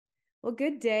Well,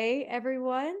 good day,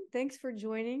 everyone. Thanks for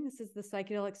joining. This is the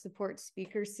Psychedelic Support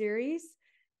Speaker Series.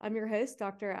 I'm your host,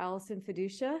 Dr. Allison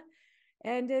Fiducia.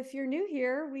 And if you're new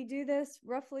here, we do this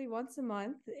roughly once a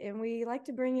month, and we like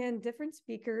to bring in different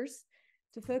speakers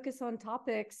to focus on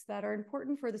topics that are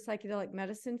important for the psychedelic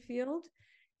medicine field.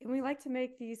 And we like to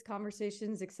make these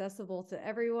conversations accessible to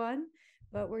everyone,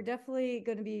 but we're definitely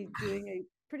going to be doing a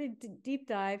pretty deep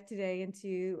dive today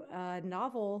into a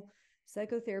novel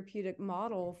psychotherapeutic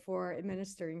model for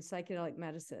administering psychedelic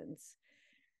medicines.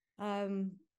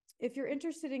 If you're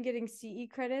interested in getting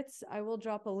CE credits, I will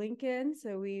drop a link in.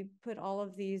 So we put all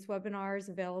of these webinars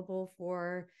available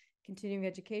for continuing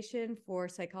education for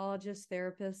psychologists,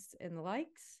 therapists, and the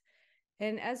likes.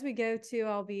 And as we go to,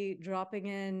 I'll be dropping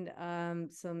in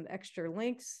some extra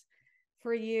links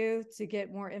for you to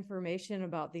get more information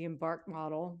about the EMBARK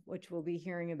model, which we'll be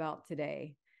hearing about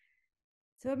today.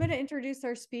 So I'm going to introduce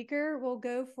our speaker. We'll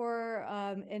go for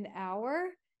an hour.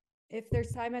 If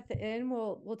there's time at the end,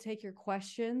 we'll take your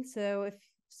questions. So if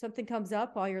something comes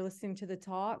up while you're listening to the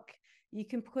talk, you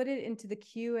can put it into the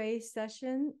QA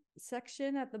section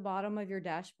at the bottom of your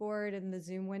dashboard in the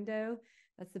Zoom window.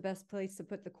 That's the best place to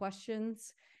put the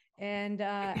questions. And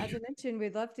as I mentioned,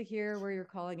 we'd love to hear where you're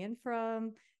calling in from.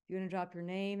 If you want to drop your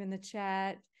name in the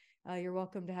chat, you're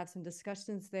welcome to have some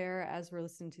discussions there as we're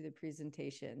listening to the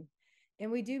presentation. And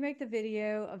we do make the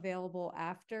video available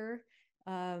after.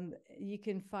 You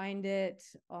can find it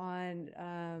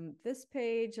on this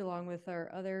page along with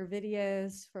our other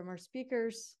videos from our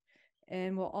speakers.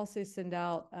 And we'll also send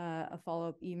out a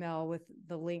follow-up email with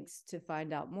the links to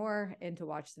find out more and to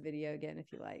watch the video again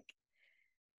if you like.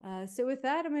 So with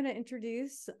that, I'm going to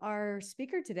introduce our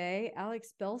speaker today.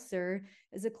 Alex Belser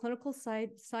is a clinical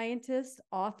scientist,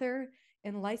 author,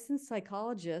 and licensed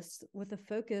psychologist with a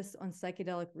focus on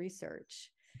psychedelic research.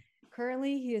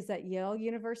 Currently, he is at Yale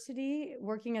University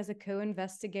working as a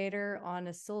co-investigator on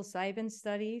a psilocybin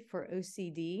study for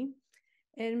OCD.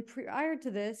 And prior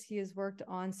to this, he has worked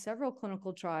on several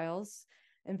clinical trials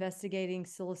investigating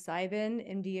psilocybin,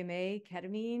 MDMA,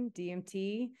 ketamine,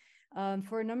 DMT,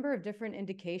 for a number of different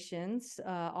indications,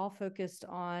 all focused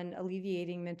on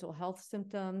alleviating mental health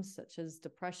symptoms such as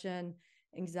depression,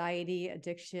 anxiety,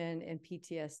 addiction, and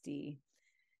PTSD.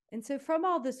 And so from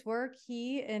all this work,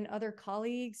 he and other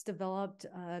colleagues developed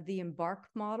the EMBARK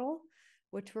model,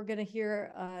 which we're going to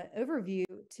hear an overview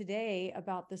today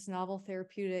about this novel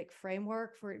therapeutic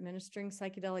framework for administering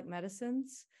psychedelic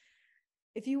medicines.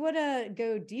 If you want to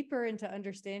go deeper into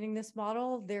understanding this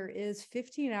model, there is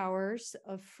 15 hours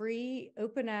of free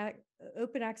open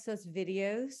access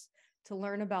videos to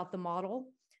learn about the model.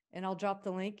 And I'll drop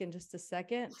the link in just a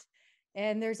second.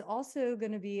 And there's also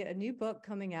going to be a new book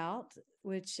coming out,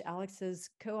 which Alex has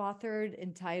co-authored,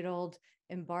 entitled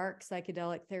EMBARK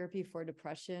Psychedelic Therapy for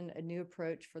Depression, a New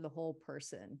Approach for the Whole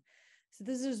Person. So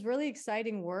this is really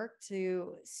exciting work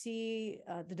to see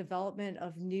the development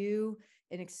of new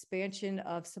and expansion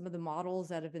of some of the models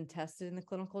that have been tested in the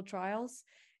clinical trials.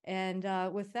 And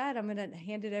with that, I'm going to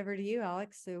hand it over to you,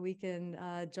 Alex, so we can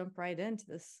jump right into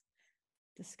this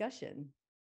discussion.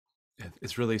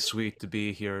 It's really sweet to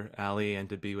be here, Ali, and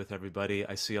to be with everybody.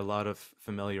 I see a lot of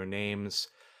familiar names.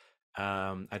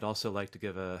 I'd also like to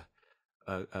give a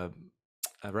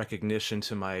recognition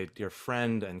to my dear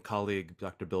friend and colleague,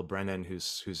 Dr. Bill Brennan,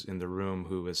 who's in the room,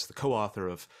 who is the co-author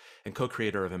of and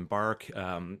co-creator of EMBARK,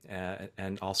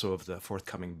 and also of the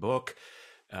forthcoming book.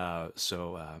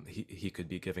 He could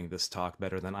be giving this talk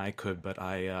better than I could, but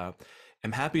I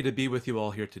am happy to be with you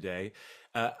all here today.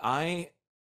 I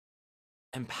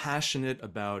am passionate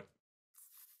about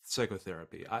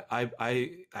psychotherapy.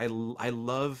 I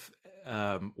love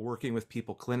working with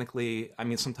people clinically. I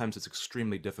mean, sometimes it's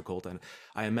extremely difficult, and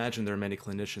I imagine there are many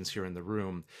clinicians here in the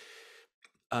room.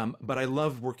 But I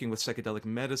love working with psychedelic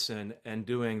medicine and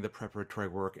doing the preparatory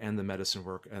work and the medicine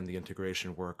work and the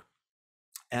integration work.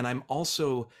 And I'm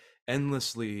also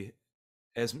endlessly,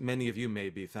 as many of you may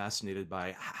be, fascinated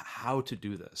by how to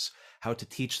do this, how to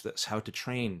teach this, how to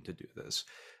train to do this.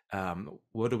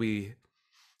 What do we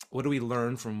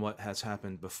learn from what has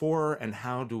happened before, and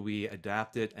how do we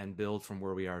adapt it and build from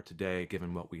where we are today,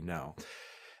 given what we know?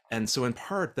 And so in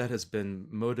part, that has been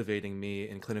motivating me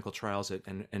in clinical trials at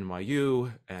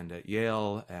NYU and at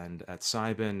Yale and at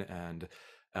Cybin and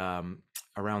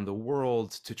around the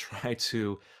world to try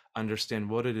to understand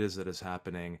what it is that is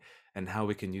happening and how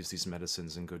we can use these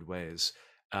medicines in good ways.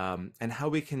 And how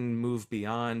we can move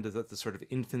beyond the sort of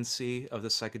infancy of the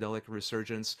psychedelic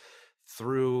resurgence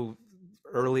through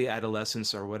early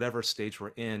adolescence or whatever stage we're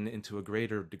in into a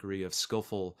greater degree of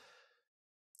skillful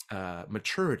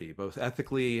maturity, both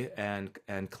ethically and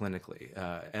clinically,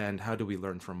 and how do we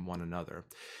learn from one another?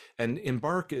 And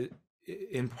EMBARK,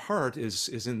 in part,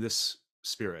 is in this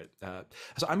spirit.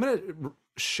 So I'm going to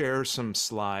share some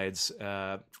slides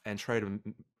and try to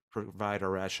provide a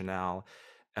rationale.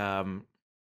 And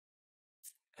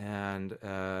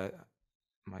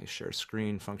my share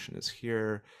screen function is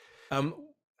here.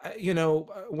 You know,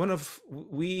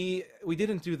 we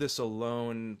didn't do this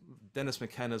alone. Dennis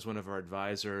McKenna is one of our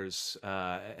advisors,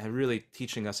 and really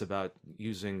teaching us about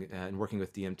using and working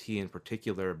with DMT in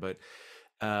particular. But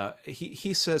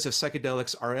he says if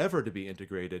psychedelics are ever to be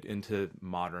integrated into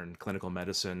modern clinical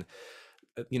medicine,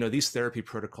 you know, these therapy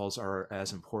protocols are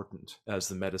as important as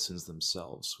the medicines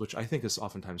themselves, which I think is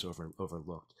oftentimes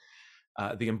overlooked.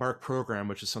 The EMBARK program,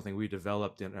 which is something we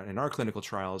developed in our clinical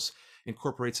trials,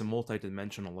 incorporates a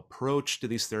multidimensional approach to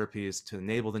these therapies to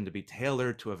enable them to be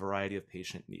tailored to a variety of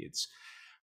patient needs.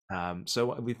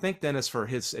 So we thank Dennis for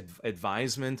his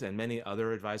advisement and many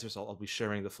other advisors. I'll be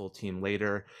sharing the full team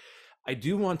later. I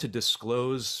do want to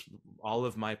disclose all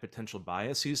of my potential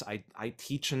biases. I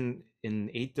teach in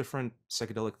 8 different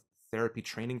psychedelic therapy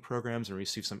training programs and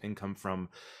receive some income from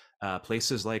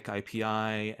places like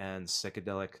IPI and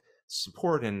psychedelic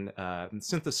support and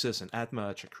synthesis and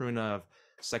Atma, Chakruna,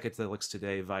 Psychedelics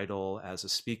Today, Vital as a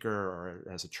speaker or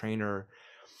as a trainer.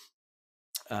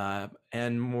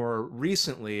 And more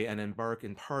recently, and EMBARK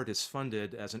in part is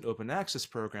funded as an open access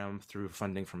program through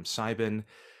funding from Cybin.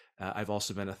 I've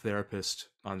also been a therapist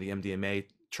on the MDMA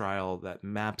trial that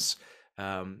MAPS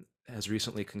has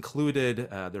recently concluded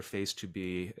their phase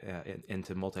 2B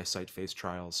into multi-site phase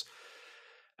trials.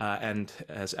 And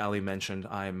as Ali mentioned,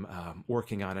 I'm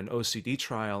working on an OCD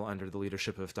trial under the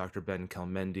leadership of Dr. Ben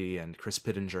Kelmendi and Chris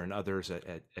Pittenger and others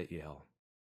at Yale.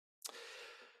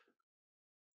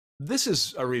 This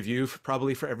is a review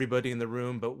probably for everybody in the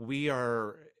room, but we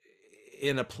are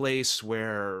in a place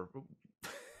where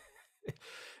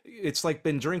it's like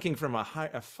been drinking from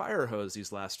a fire hose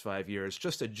these last 5 years,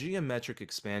 just a geometric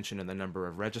expansion in the number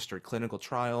of registered clinical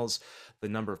trials, the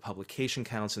number of publication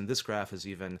counts, and this graph is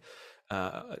even,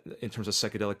 in terms of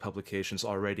psychedelic publications,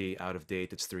 already out of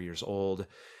date. It's 3 years old.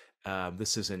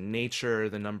 This is in Nature.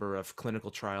 The number of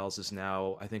clinical trials is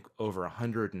now, I think, over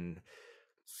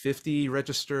 150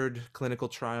 registered clinical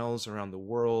trials around the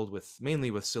world,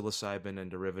 mainly with psilocybin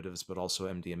and derivatives, but also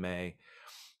MDMA.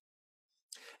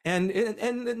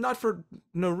 And not for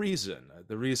no reason.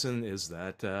 The reason is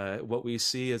that what we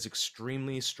see is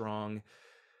extremely strong.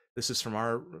 This is from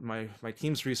my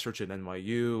team's research at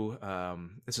NYU.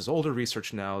 This is older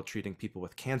research now, treating people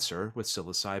with cancer with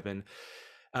psilocybin,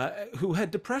 who had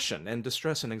depression and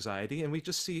distress and anxiety, and we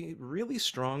just see really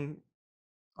strong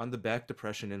on the Beck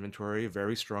depression inventory,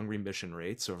 very strong remission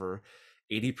rates, over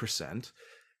 80%,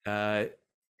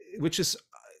 which is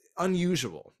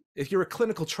unusual. If you're a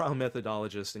clinical trial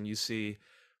methodologist and you see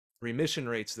remission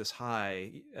rates this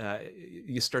high,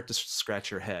 you start to scratch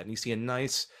your head, and you see a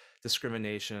nice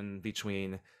discrimination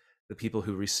between the people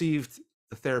who received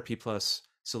the therapy plus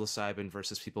psilocybin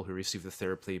versus people who received the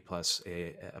therapy plus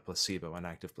a placebo, an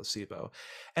active placebo.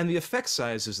 And the effect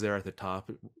size is there at the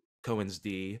top, Cohen's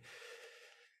D,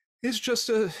 is just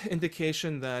an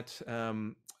indication that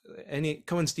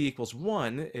Cohen's D equals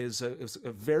 1 is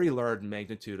a very large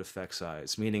magnitude effect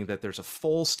size, meaning that there's a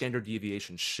full standard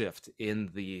deviation shift in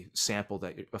the sample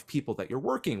of people that you're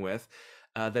working with,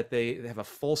 that they have a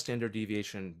full standard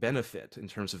deviation benefit in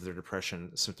terms of their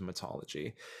depression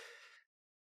symptomatology.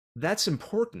 That's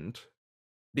important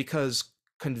because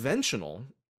conventional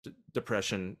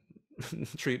depression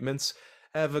treatments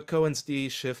have a Cohen's D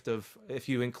shift of, if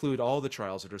you include all the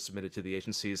trials that are submitted to the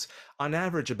agencies, on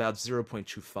average about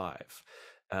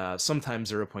 0.25,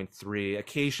 sometimes 0.3.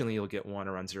 Occasionally you'll get one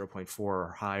around 0.4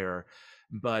 or higher,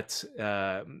 but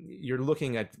you're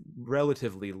looking at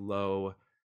relatively low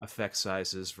effect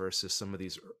sizes versus some of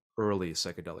these early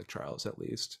psychedelic trials, at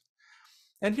least.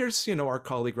 And here's, our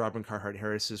colleague Robin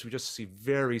Carhart-Harris's. We just see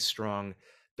very strong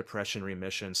depression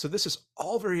remission. So this is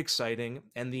all very exciting,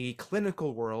 and the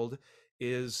clinical world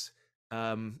is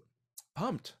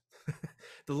pumped,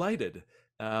 delighted,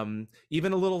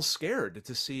 even a little scared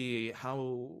to see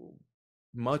how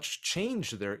much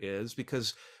change there is,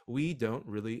 because we don't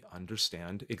really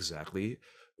understand exactly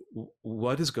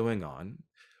what is going on.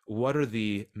 What are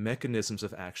the mechanisms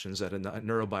of actions at a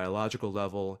neurobiological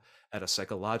level, at a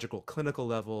psychological clinical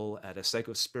level, at a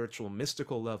psychospiritual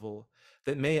mystical level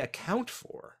that may account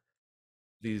for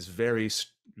these very,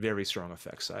 very strong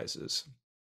effect sizes?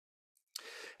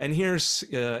 And here's,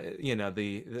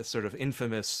 the sort of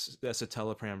infamous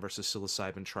escitalopram versus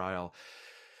psilocybin trial.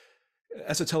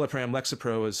 Escitalopram,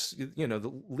 Lexapro is,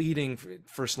 the leading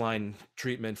first-line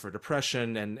treatment for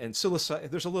depression, and psilocybin.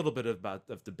 There's a little bit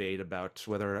of debate about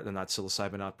whether or not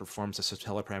psilocybin outperforms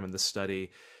escitalopram in this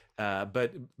study,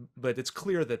 but it's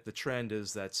clear that the trend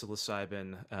is that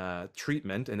psilocybin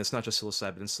treatment, and it's not just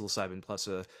psilocybin, it's psilocybin plus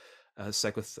a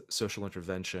psychosocial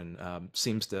intervention,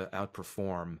 seems to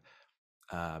outperform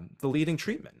the leading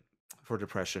treatment for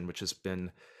depression, which has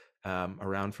been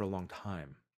around for a long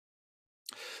time.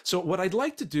 So what I'd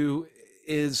like to do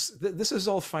is, this is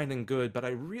all fine and good, but I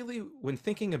really, when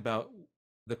thinking about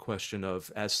the question of,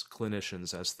 as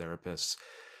clinicians, as therapists,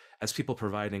 as people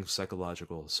providing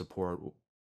psychological support,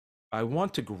 I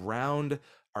want to ground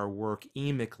our work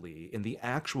emically in the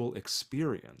actual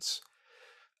experience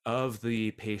of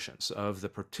the patients, of the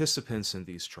participants in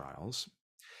these trials,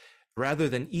 rather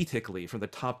than ethically from the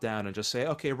top down and just say,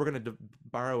 okay, we're going to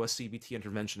borrow a CBT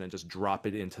intervention and just drop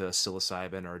it into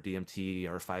psilocybin or DMT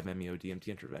or 5-MeO DMT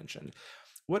intervention.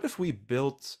 What if we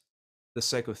built the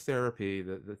psychotherapy,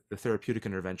 the therapeutic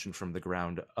intervention from the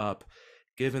ground up,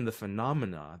 given the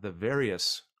phenomena, the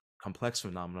various complex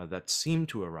phenomena that seem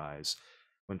to arise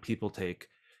when people take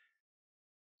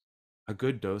a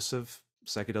good dose of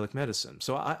psychedelic medicine?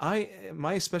 So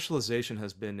my specialization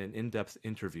has been in in-depth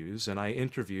interviews, and I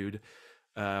interviewed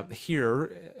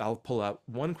here, I'll pull out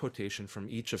one quotation from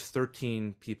each of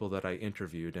 13 people that I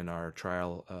interviewed in our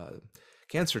trial,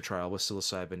 cancer trial with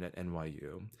psilocybin at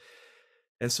NYU.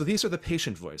 And so these are the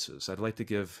patient voices. I'd like to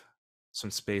give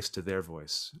some space to their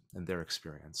voice and their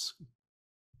experience.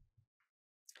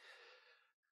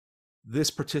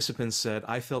 This participant said,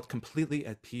 "I felt completely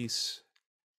at peace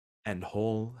and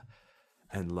whole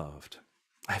and loved.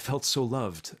 I felt so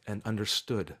loved and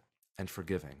understood and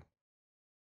forgiving."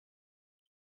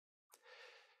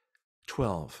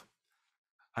 12,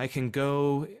 "I can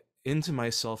go into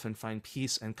myself and find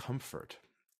peace and comfort.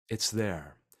 It's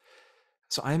there.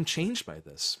 So I am changed by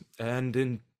this, and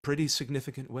in pretty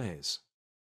significant ways."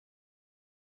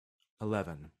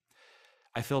 11,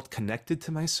 "I felt connected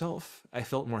to myself. I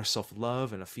felt more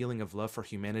self-love and a feeling of love for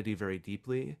humanity very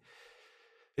deeply.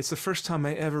 It's the first time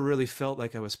I ever really felt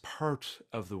like I was part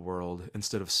of the world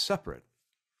instead of separate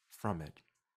from it."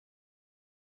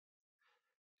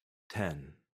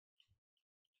 10,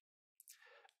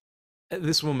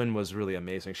 this woman was really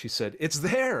amazing. She said, "It's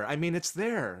there. I mean, it's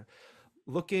there.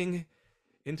 Looking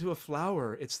into a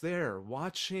flower, it's there.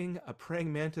 Watching a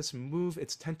praying mantis move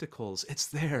its tentacles, it's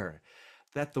there.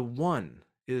 That the one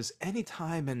is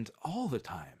anytime and all the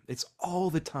time. It's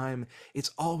all the time. It's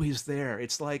always there.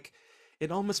 It's like,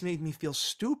 it almost made me feel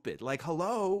stupid. Like,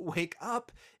 hello, wake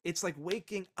up." It's like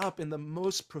waking up in the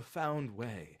most profound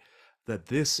way, that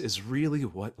this is really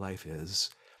what life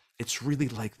is. It's really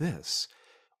like this.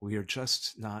 We are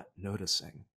just not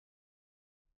noticing.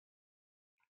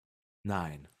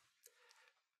 9,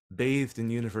 "Bathed in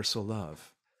universal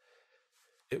love.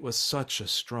 It was such a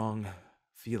strong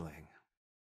feeling."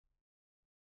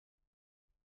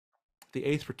 The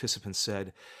 8th participant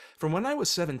said, "From when I was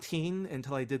 17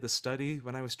 until I did the study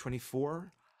when I was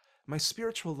 24, my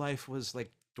spiritual life was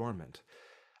like dormant.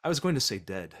 I was going to say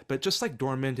dead, but just like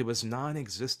dormant, it was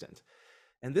non-existent.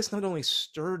 And this not only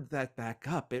stirred that back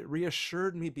up, it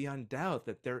reassured me beyond doubt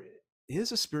that there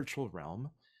is a spiritual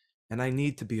realm, and I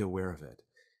need to be aware of it.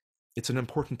 It's an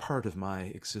important part of my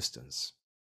existence."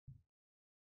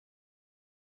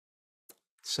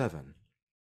 7,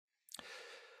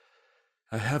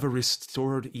 "I have a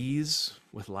restored ease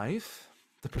with life.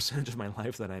 The percentage of my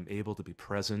life that I'm able to be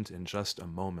present in just a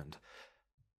moment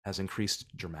has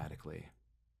increased dramatically."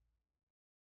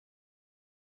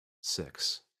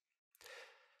 6,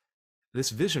 this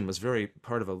vision was very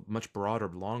part of a much broader,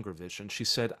 longer vision. She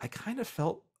said, I kind of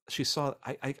felt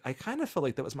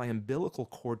like that was my umbilical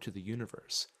cord to the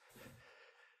universe,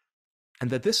 and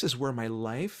that this is where my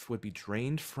life would be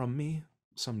drained from me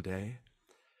someday,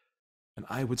 and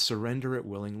I would surrender it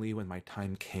willingly when my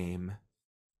time came.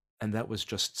 And that was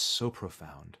just so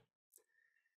profound.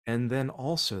 And then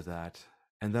also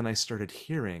and then I started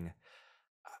hearing,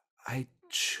 I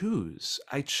chose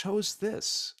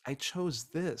this,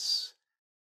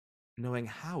 knowing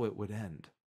how it would end.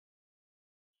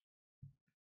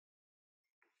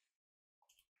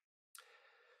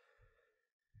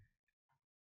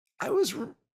 I was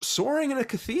soaring in a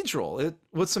cathedral. It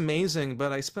was amazing,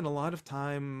 but I spent a lot of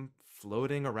time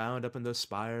floating around up in those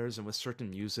spires and with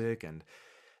certain music, and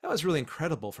that was really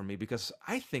incredible for me, because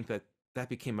I think that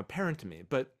became apparent to me.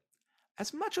 But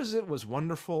as much as it was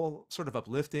wonderful, sort of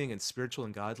uplifting and spiritual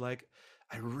and godlike,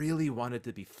 I really wanted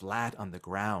to be flat on the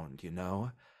ground,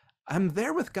 I'm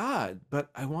there with God, but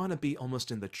I want to be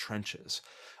almost in the trenches.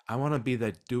 I want to be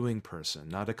that doing person,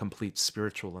 not a complete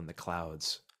spiritual in the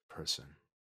clouds person.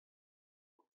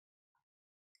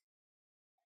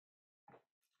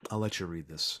 I'll let you read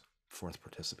this fourth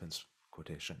participant's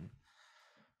quotation.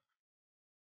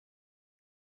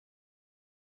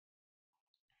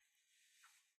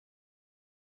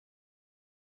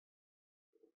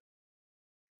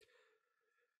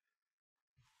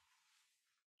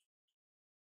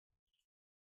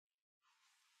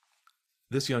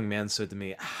 This young man said to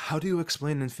me, "How do you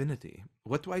explain infinity?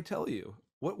 What do I tell you?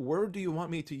 What word do you want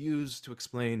me to use to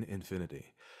explain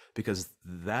infinity? Because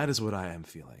that is what I am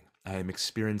feeling. I am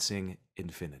experiencing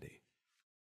infinity."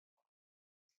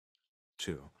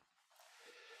 Two,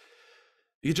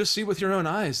 you just see with your own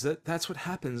eyes that that's what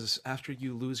happens after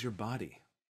you lose your body.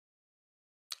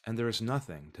 And there is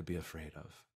nothing to be afraid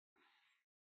of.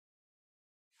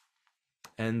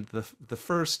 And the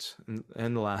first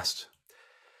and the last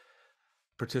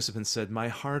participant said, "My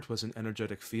heart was an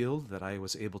energetic field that I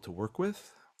was able to work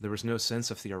with. There was no sense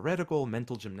of theoretical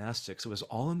mental gymnastics. It was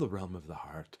all in the realm of the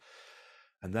heart.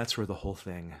 And that's where the whole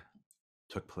thing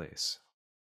took place."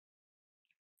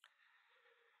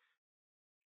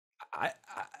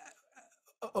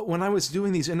 When I was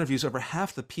doing these interviews, over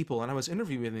half the people, and I was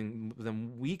interviewing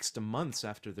them weeks to months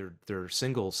after their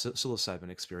single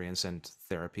psilocybin experience and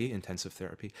therapy, intensive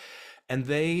therapy, and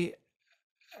they,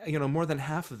 more than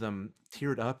half of them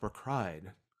teared up or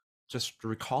cried just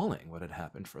recalling what had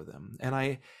happened for them.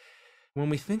 And when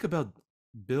we think about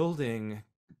building,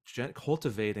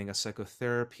 cultivating a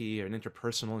psychotherapy or an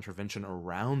interpersonal intervention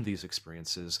around these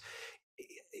experiences,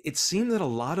 it seemed that a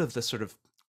lot of the sort of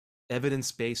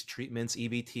evidence-based treatments,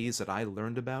 EBTs, that I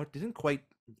learned about didn't quite,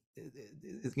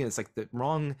 it's like the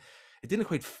wrong, it didn't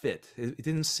quite fit. It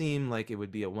didn't seem like it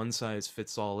would be a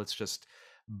one-size-fits-all. It's just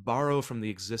borrow from the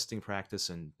existing practice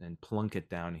and plunk it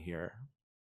down here.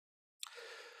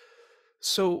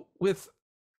 So with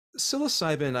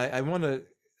psilocybin, I want to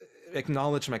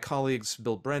acknowledge my colleagues,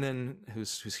 Bill Brennan,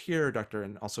 who's here,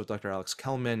 and also Dr. Alex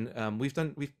Kellman.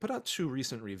 We've put out 2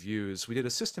 recent reviews. We did a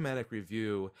systematic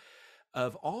review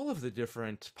of all of the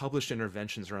different published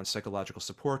interventions around psychological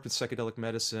support with psychedelic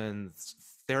medicine,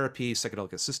 therapy,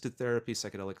 psychedelic-assisted therapy,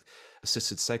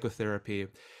 psychedelic-assisted psychotherapy.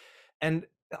 And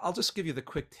I'll just give you the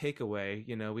quick takeaway.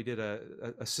 We did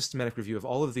a systematic review of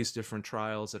all of these different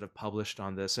trials that have published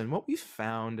on this. And what we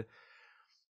found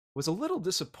was a little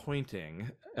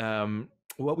disappointing.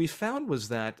 What we found was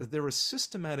that there was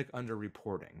systematic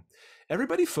underreporting.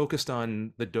 Everybody focused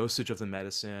on the dosage of the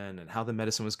medicine and how the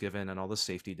medicine was given and all the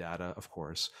safety data, of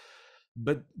course.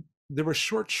 But there was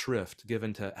short shrift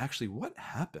given to actually what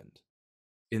happened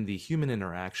in the human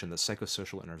interaction, the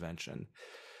psychosocial intervention.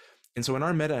 And so in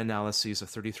our meta-analyses of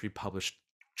 33 published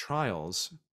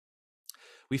trials,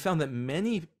 we found that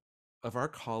many of our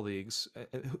colleagues,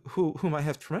 whom I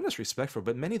have tremendous respect for,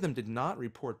 but many of them did not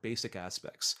report basic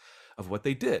aspects of what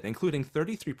they did, including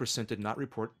 33% did not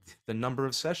report the number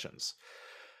of sessions.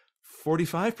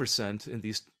 45%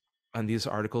 on these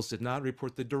articles did not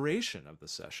report the duration of the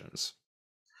sessions.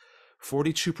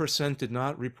 42% did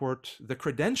not report the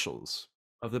credentials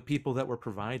of the people that were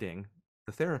providing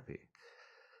the therapy.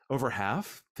 Over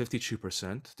half,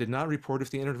 52%, did not report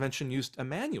if the intervention used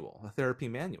a therapy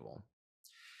manual.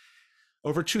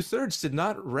 Over 2/3 did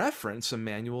not reference a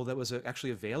manual that was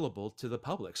actually available to the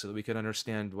public so that we could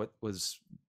understand what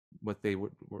they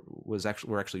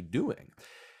were actually doing.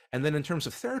 And then in terms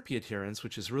of therapy adherence,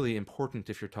 which is really important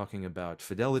if you're talking about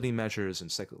fidelity measures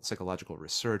and psychological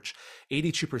research,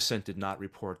 82% did not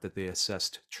report that they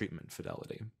assessed treatment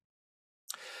fidelity.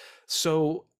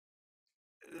 So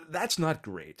that's not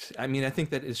great. I mean, I think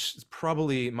that is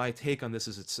probably my take on this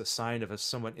is it's a sign of a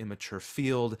somewhat immature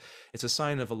field. It's a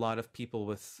sign of a lot of people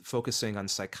with focusing on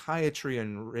psychiatry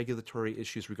and regulatory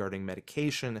issues regarding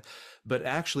medication, but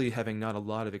actually having not a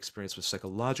lot of experience with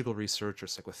psychological research or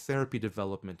psychotherapy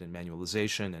development and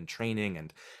manualization and training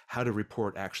and how to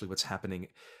report actually what's happening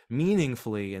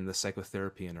meaningfully in the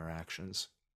psychotherapy interactions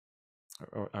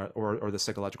or the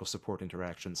psychological support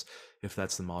interactions, if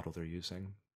that's the model they're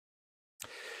using.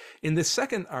 In the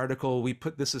second article, we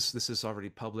put this is already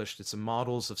published. It's a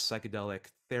models of psychedelic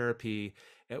therapy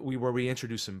where we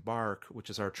introduce EMBARK, which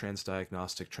is our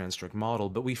transdiagnostic transdrug model.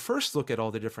 But we first look at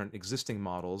all the different existing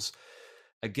models,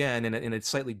 again in a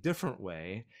slightly different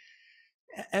way,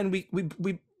 and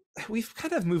we've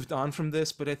kind of moved on from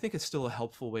this, but I think it's still a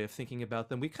helpful way of thinking about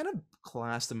them. We kind of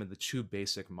class them into 2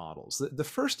 basic models. The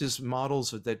first is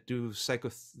models that do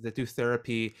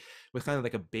therapy with kind of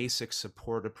like a basic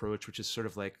support approach, which is sort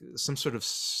of like some sort of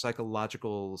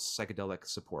psychological psychedelic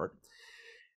support.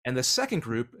 And the second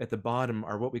group at the bottom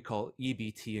are what we call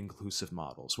EBT inclusive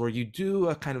models, where you do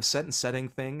a kind of set and setting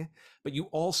thing, but you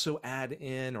also add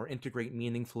in or integrate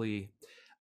meaningfully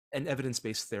an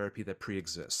evidence-based therapy that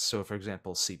pre-exists. So for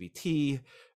example, CBT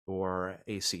or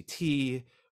ACT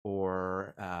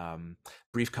or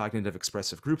brief cognitive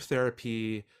expressive group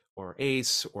therapy or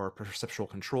ACE or perceptual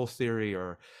control theory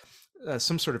or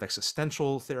some sort of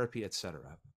existential therapy,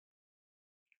 etc.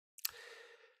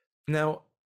 Now,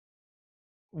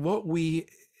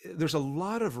 there's a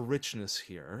lot of richness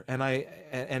here, and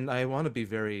I want to be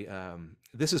very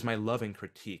this is my loving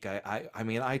critique. I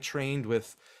mean, I trained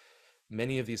with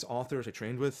many of these authors. I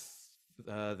trained with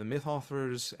the Myth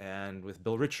authors and with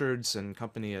Bill Richards and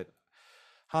company at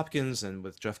Hopkins and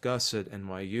with Jeff Gus at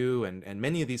NYU, and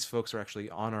many of these folks are actually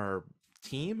on our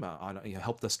team,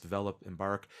 helped us develop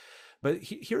EMBARK. But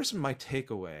here's my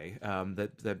takeaway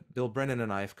that Bill Brennan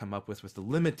and I have come up with the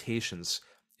limitations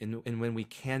in when we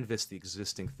canvass the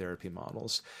existing therapy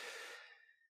models.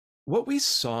 What we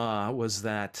saw was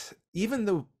that even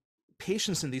though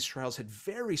patients in these trials had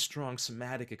very strong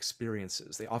somatic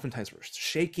experiences, they oftentimes were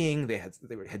shaking, they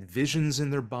had visions in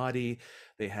their body,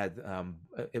 they had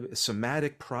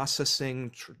somatic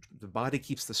processing, the body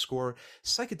keeps the score.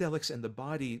 Psychedelics and the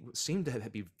body seemed to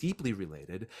be deeply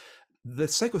related. The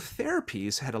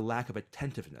psychotherapies had a lack of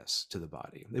attentiveness to the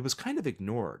body. It was kind of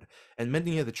ignored. And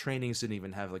many of the trainings didn't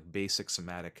even have like basic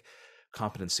somatic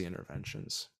competency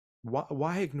interventions.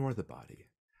 Why ignore the body?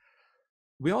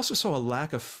 We also saw a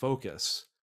lack of focus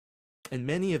in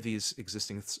many of these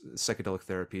existing psychedelic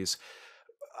therapies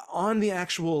on the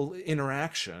actual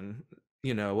interaction,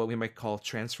 what we might call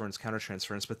transference,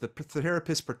 countertransference, but the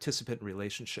therapist-participant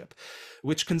relationship,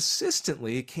 which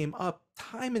consistently came up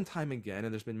time and time again,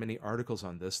 and there's been many articles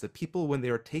on this, that people, when they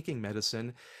are taking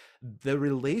medicine, the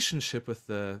relationship with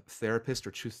the therapist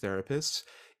or two therapists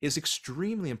is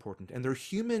extremely important, and their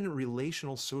human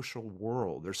relational social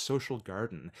world, their social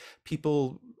garden,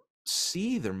 people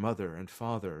see their mother and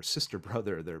father, sister,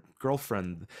 brother, their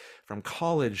girlfriend from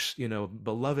college,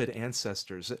 beloved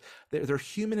ancestors. Their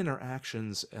human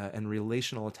interactions and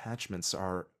relational attachments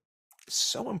are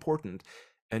so important,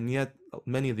 and yet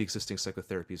many of the existing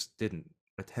psychotherapies didn't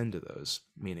attend to those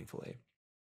meaningfully.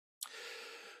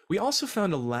 We also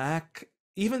found a lack,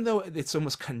 even though it's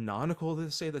almost canonical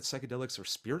to say that psychedelics are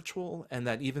spiritual, and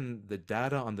that even the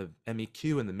data on the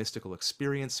MEQ and the mystical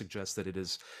experience suggests that it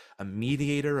is a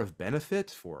mediator of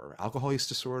benefit for alcohol use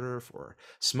disorder, for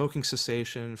smoking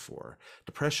cessation, for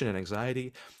depression and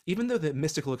anxiety, even though the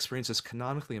mystical experience is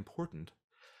canonically important,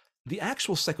 the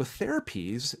actual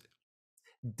psychotherapies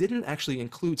didn't actually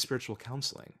include spiritual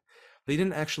counseling. They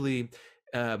didn't actually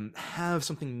have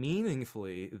something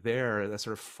meaningfully there, that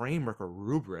sort of framework or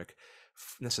rubric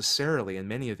necessarily in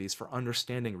many of these for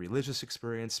understanding religious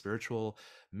experience, spiritual,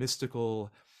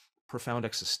 mystical, profound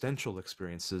existential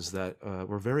experiences that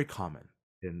were very common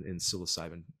in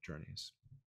psilocybin journeys,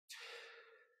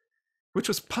 which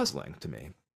was puzzling to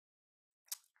me.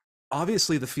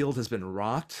 Obviously, the field has been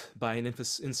rocked by an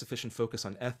insufficient focus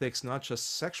on ethics, not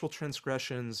just sexual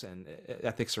transgressions and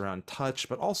ethics around touch,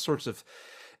 but all sorts of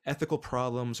ethical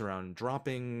problems around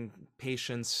dropping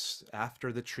patients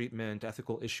after the treatment,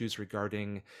 ethical issues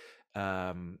regarding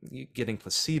getting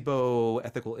placebo,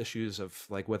 ethical issues of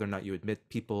like whether or not you admit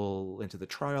people into the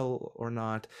trial or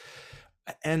not.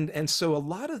 And so a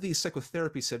lot of these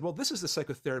psychotherapies said, well, this is the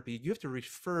psychotherapy. You have to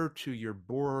refer to your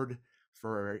board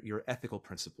for your ethical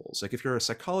principles. Like if you're a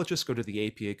psychologist, go to the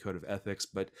APA Code of Ethics,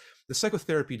 but the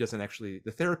psychotherapy doesn't actually,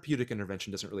 the therapeutic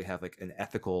intervention doesn't really have like an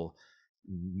ethical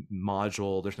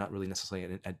module. There's not really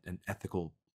necessarily an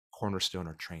ethical cornerstone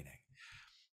or training,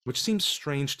 which seems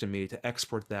strange to me to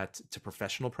export that to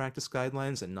professional practice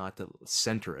guidelines and not to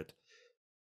center it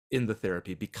in the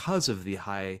therapy because of the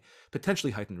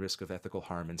potentially heightened risk of ethical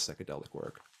harm in psychedelic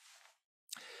work.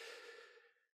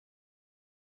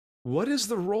 What is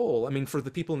the role? I mean, for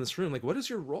the people in this room, like, what is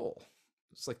your role?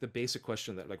 It's like the basic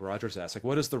question that like Rogers asked, like,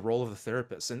 what is the role of the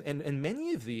therapist? And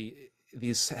many of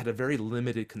these had a very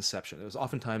limited conception. It was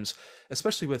oftentimes,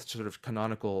 especially with sort of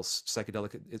canonical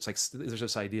psychedelic, it's like there's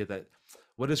this idea that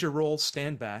what is your role?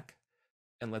 Stand back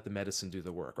and let the medicine do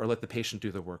the work, or let the patient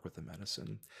do the work with the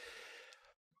medicine.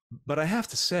 But I have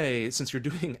to say, since you're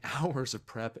doing hours of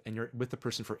prep and you're with the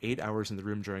person for 8 hours in the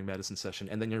room during medicine session,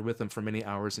 and then you're with them for many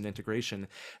hours in integration,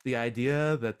 the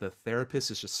idea that the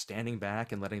therapist is just standing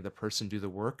back and letting the person do the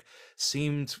work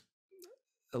seemed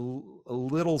a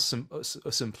little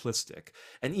simplistic,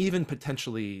 and even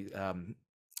potentially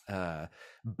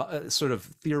sort of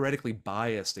theoretically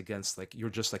biased against, like, you're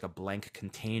just like a blank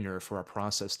container for a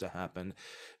process to happen,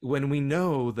 when we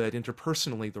know that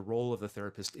interpersonally the role of the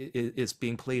therapist is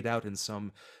being played out in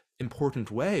some important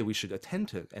way. We should attend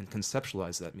to and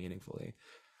conceptualize that meaningfully.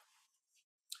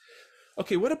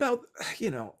 Okay, what about,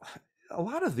 you know, a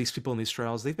lot of these people in these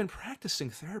trials, they've been practicing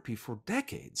therapy for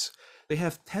decades. They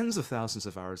have tens of thousands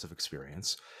of hours of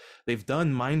experience. They've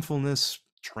done mindfulness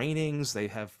trainings. They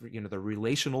have, you know, the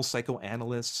relational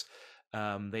psychoanalysts.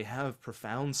 They have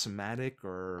profound somatic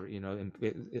or, you know,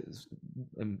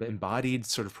 embodied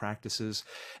sort of practices.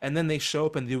 And then they show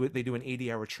up and they do an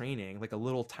 80-hour training, like a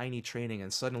little tiny training,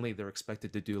 and suddenly they're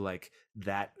expected to do like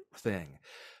that thing.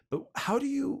 But how do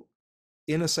you,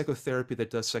 in a psychotherapy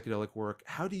that does psychedelic work,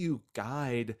 how do you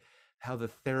guide how the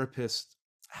therapist,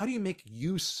 how do you make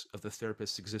use of the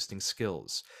therapist's existing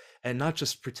skills and not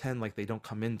just pretend like they don't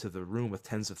come into the room with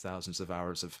tens of thousands of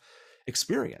hours of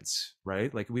experience,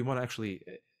 right? Like, we want to actually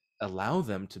allow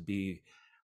them to be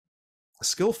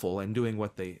skillful in doing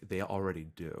what they already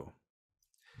do.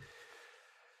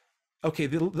 Okay,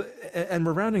 and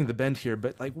we're rounding the bend here,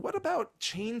 but like, what about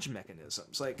change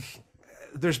mechanisms? Like,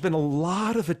 there's been a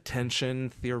lot of attention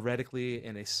theoretically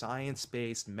in a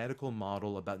science-based medical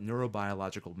model about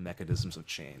neurobiological mechanisms of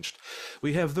change.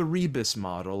 We have the rebus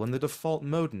model and the default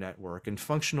mode network and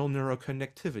functional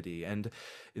neuroconnectivity and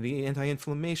the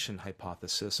anti-inflammation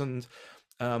hypothesis and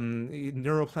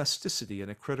neuroplasticity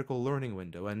and a critical learning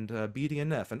window and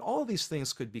BDNF. And all of these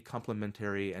things could be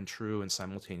complementary and true and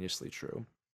simultaneously true.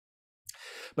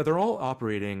 But they're all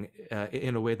operating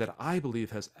in a way that I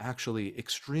believe has actually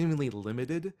extremely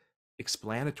limited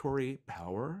explanatory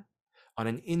power on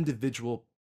an individual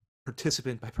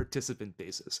participant by participant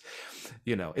basis.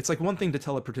 You know, it's like one thing to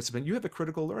tell a participant, you have a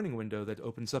critical learning window that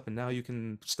opens up and now you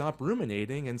can stop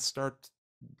ruminating and start,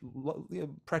 you know,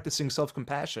 practicing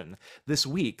self-compassion this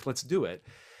week. Let's do it.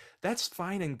 That's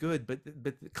fine and good, but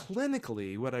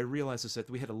clinically, what I realized is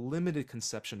that we had a limited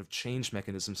conception of change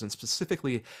mechanisms, and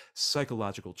specifically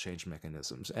psychological change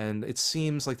mechanisms. And it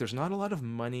seems like there's not a lot of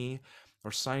money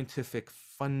or scientific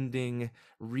funding,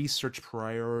 research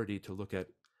priority to look at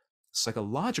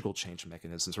psychological change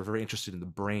mechanisms. We're very interested in the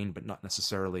brain, but not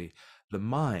necessarily the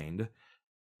mind.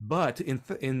 But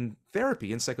in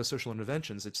therapy, in psychosocial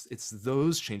interventions, it's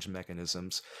those change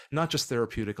mechanisms, not just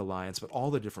therapeutic alliance, but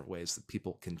all the different ways that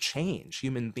people can change.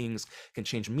 Human beings can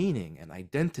change meaning and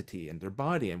identity and their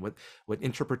body and what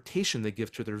interpretation they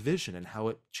give to their vision and how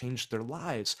it changed their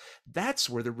lives. That's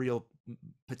where the real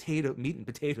meat and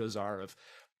potatoes are of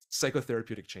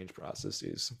psychotherapeutic change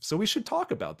processes. So we should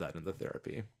talk about that in the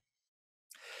therapy.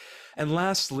 And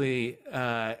lastly,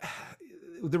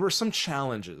 there were some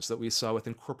challenges that we saw with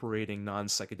incorporating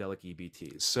non-psychedelic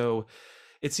EBTs. So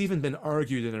it's even been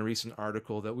argued in a recent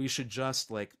article that we should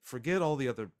just like forget all the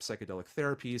other psychedelic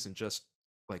therapies and just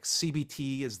like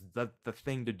CBT is the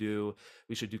thing to do.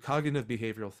 We should do cognitive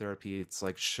behavioral therapy. It's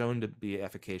like shown to be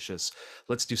efficacious.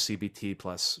 Let's do CBT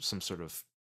plus some sort of,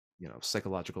 you know,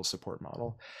 psychological support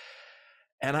model.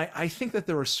 And I think that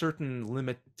there are certain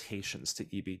limitations to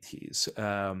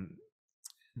EBTs.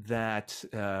 That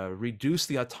reduce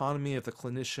the autonomy of the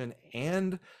clinician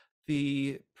and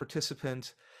the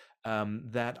participant,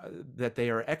 that they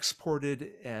are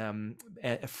exported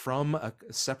from a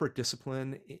separate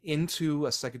discipline into a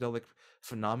psychedelic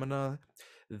phenomena,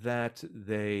 that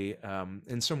they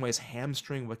in some ways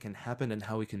hamstring what can happen and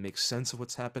how we can make sense of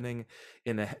what's happening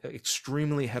in an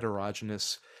extremely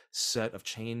heterogeneous set of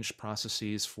change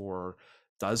processes for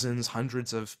dozens,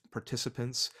 hundreds of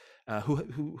participants.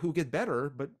 Who get better,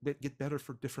 but get better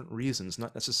for different reasons,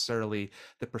 not necessarily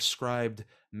the prescribed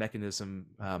mechanism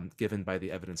given by the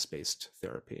evidence-based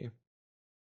therapy.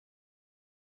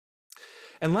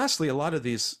 And lastly, a lot of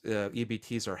these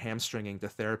EBTs are hamstringing the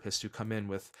therapists who come in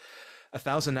with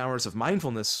 1,000 hours of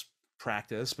mindfulness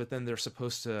practice, but then they're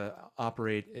supposed to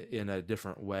operate in a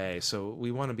different way. So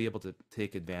we want to be able to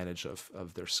take advantage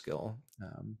of their skill.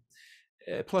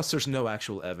 Plus, there's no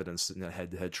actual evidence in a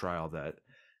head-to-head trial that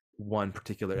one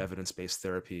particular evidence-based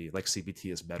therapy like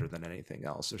CBT is better than anything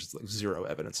else. There's like zero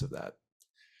evidence of that.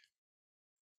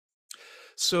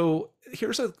 So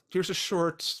here's a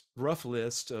short, rough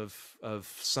list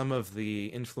of some of the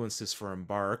influences for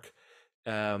EMBARK.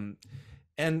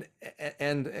 And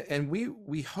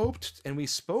we hoped, and we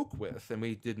spoke with, and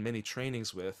we did many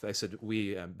trainings with, I said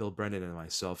we, Bill Brennan and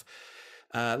myself,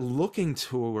 looking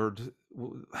toward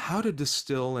how to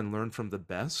distill and learn from the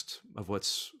best of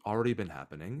what's already been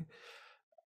happening,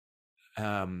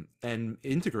 and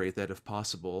integrate that if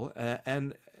possible,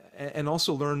 and and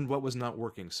also learn what was not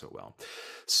working so well.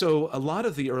 So a lot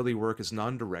of the early work is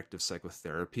non-directive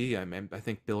psychotherapy. I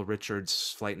think Bill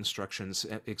Richards' flight instructions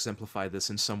exemplify this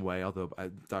in some way, although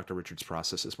Dr. Richards'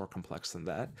 process is more complex than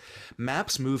that.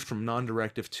 MAPS moved from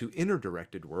non-directive to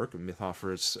inner-directed work. Myth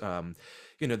offers,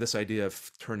 this idea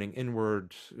of turning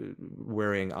inward,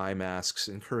 wearing eye masks,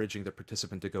 encouraging the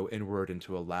participant to go inward and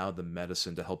to allow the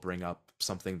medicine to help bring up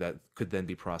something that could then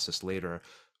be processed later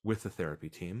with the therapy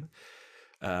team.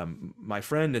 My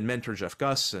friend and mentor Jeff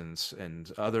Gus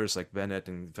and others like Bennett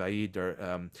and Vaid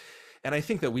are, and I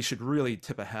think that we should really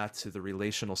tip a hat to the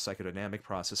relational psychodynamic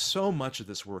process. So much of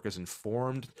this work is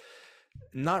informed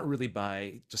not really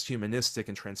by just humanistic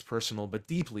and transpersonal, but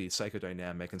deeply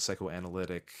psychodynamic and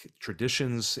psychoanalytic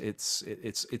traditions.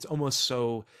 It's almost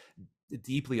so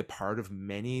deeply a part of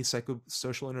many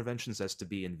psychosocial interventions as to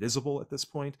be invisible at this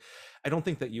point. I don't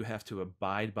think that you have to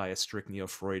abide by a strict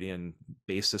neo-Freudian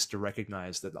basis to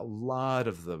recognize that a lot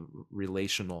of the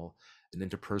relational and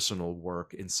interpersonal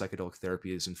work in psychedelic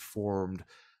therapy is informed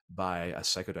by a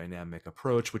psychodynamic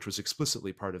approach, which was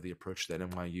explicitly part of the approach that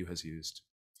NYU has used.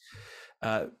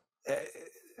 I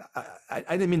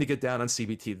didn't mean to get down on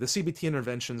CBT. The CBT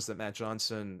interventions that Matt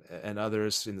Johnson and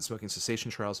others in the smoking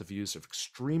cessation trials have used are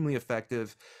extremely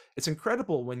effective. It's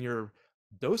incredible when your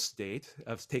dose date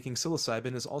of taking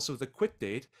psilocybin is also the quit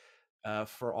date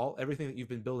for everything that you've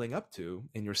been building up to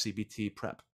in your CBT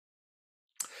prep.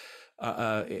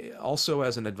 Also,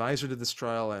 as an advisor to this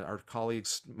trial, our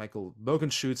colleagues Michael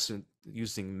Bogenschutz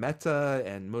using meta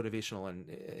and motivational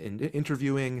and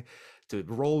interviewing to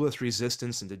roll with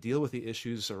resistance and to deal with the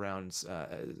issues around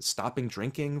stopping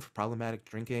drinking, problematic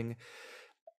drinking.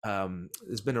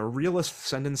 There's been a real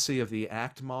ascendancy of the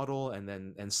ACT model,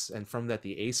 and from that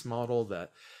the ACE model, the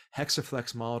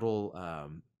Hexaflex model,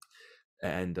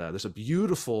 and there's a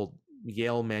beautiful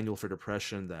Yale Manual for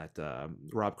Depression that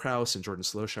Rob Krauss and Jordan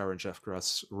Sloshower and Jeff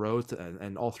Gruss wrote,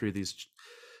 and all three of these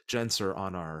gents are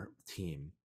on our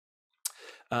team.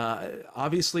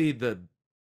 Obviously, the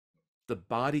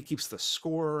body keeps the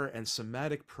score, and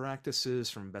somatic practices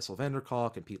from Bessel van der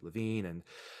Kolk and Pete Levine and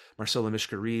Marcella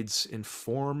Mishka-Reeds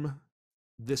inform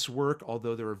this work,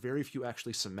 although there are very few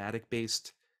actually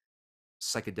somatic-based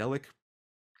psychedelic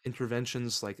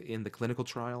interventions like in the clinical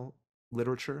trial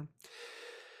literature.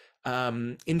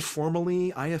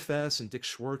 Informally, IFS and Dick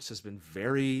Schwartz has been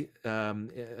very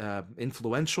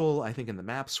influential, I think, in the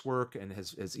MAPS work, and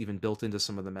has even built into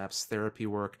some of the MAPS therapy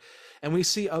work. And we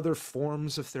see other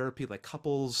forms of therapy like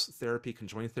couples therapy,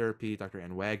 conjoint therapy, Dr.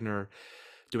 Ann Wagner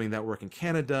doing that work in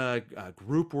Canada,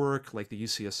 group work like the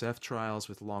UCSF trials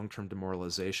with long-term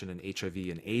demoralization in HIV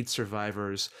and AIDS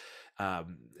survivors,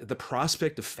 the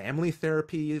prospect of family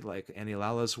therapy like Annie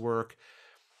Lala's work.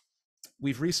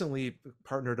 We've recently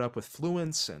partnered up with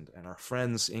Fluence and our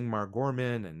friends Ingmar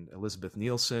Gorman and Elizabeth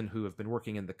Nielsen, who have been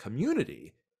working in the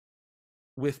community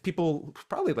with people,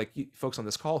 probably like folks on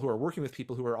this call, who are working with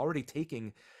people who are already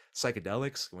taking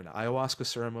psychedelics, going to ayahuasca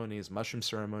ceremonies, mushroom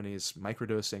ceremonies,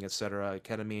 microdosing, etc.,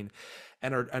 ketamine,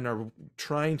 and are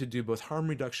trying to do both harm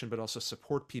reduction, but also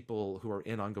support people who are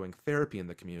in ongoing therapy in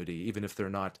the community, even if they're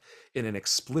not in an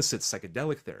explicit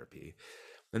psychedelic therapy.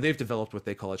 And they've developed what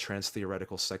they call a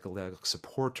trans-theoretical psychedelic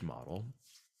support model.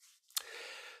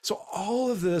 So all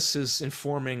of this is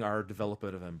informing our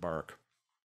development of EMBARK.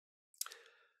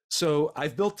 So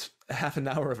I've built a half an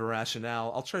hour of a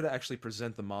rationale. I'll try to actually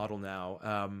present the model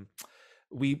now.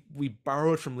 We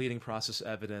borrowed from leading process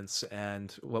evidence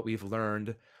and what we've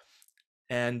learned,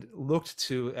 and looked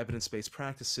to evidence-based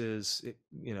practices,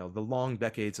 the long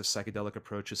decades of psychedelic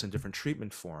approaches and different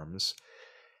treatment forms.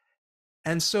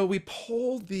 And so we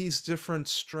pulled these different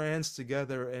strands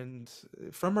together, and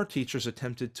from our teachers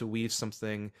attempted to weave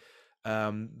something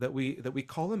that we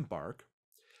call EMBARK.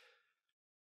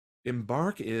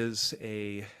 EMBARK is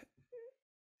a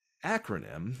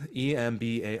acronym,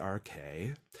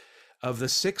 EMBARK, of the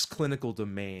 6 clinical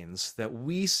domains that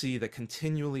we see that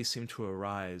continually seem to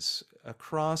arise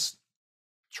across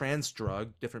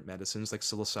trans-drug, different medicines like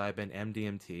psilocybin,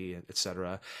 MDMT,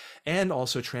 etc., and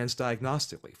also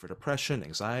trans-diagnostically for depression,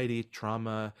 anxiety,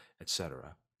 trauma,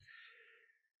 etc.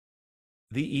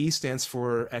 The E stands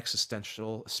for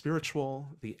existential,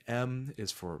 spiritual. The M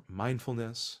is for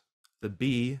mindfulness. The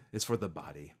B is for the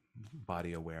body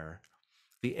aware.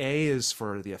 The A is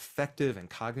for the affective and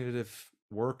cognitive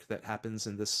work that happens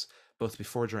in this both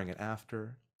before, during, and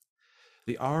after.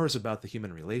 The R is about the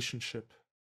human relationship.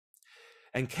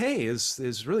 And K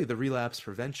is really the relapse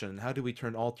prevention. How do we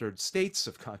turn altered states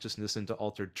of consciousness into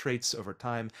altered traits over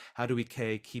time? How do we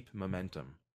keep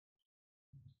momentum?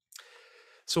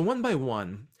 So one by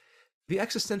one, The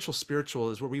existential spiritual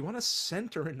is where we want to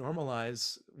center and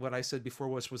normalize what I said before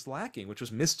was lacking, which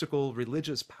was mystical,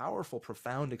 religious, powerful,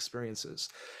 profound experiences,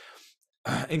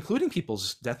 including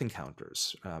people's death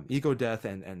encounters, ego death,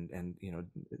 and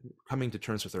coming to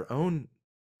terms with their own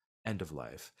end of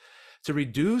life, to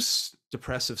reduce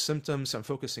depressive symptoms. I'm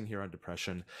focusing here on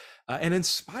depression, and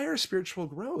inspire spiritual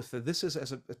growth. This is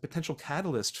as a potential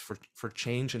catalyst for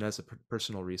change and as a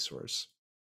personal resource.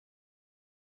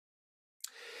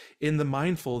 In the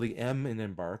mindful, the M in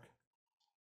EMBARK,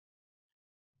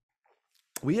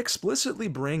 we explicitly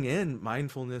bring in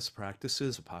mindfulness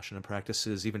practices, Vipassana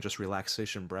practices, even just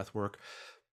relaxation, breath work,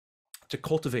 to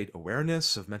cultivate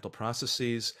awareness of mental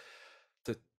processes,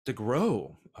 to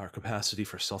grow our capacity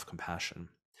for self-compassion.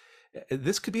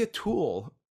 This could be a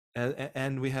tool,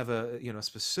 and we have a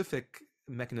specific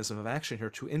mechanism of action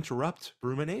here to interrupt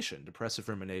rumination, depressive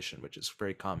rumination, which is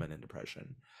very common in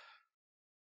depression.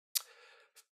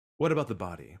 What about the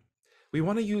body? We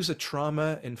want to use a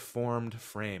trauma-informed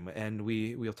frame, and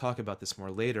we'll talk about this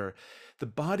more later. The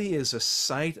body is a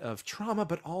site of trauma,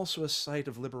 but also a site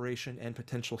of liberation and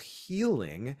potential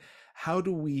healing. How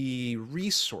do we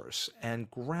resource and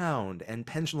ground and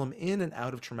pendulum in and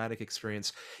out of traumatic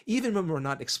experience, even when we're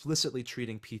not explicitly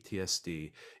treating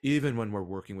PTSD, even when we're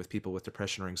working with people with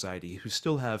depression or anxiety who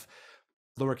still have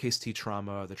lowercase t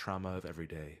trauma, the trauma of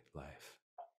everyday life?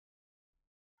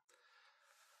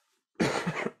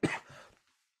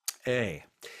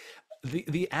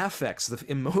 The affects, the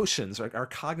emotions, our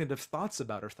cognitive thoughts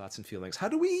about our thoughts and feelings. How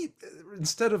do we,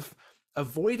 instead of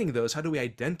avoiding those, how do we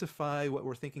identify what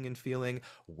we're thinking and feeling,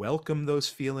 welcome those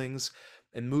feelings,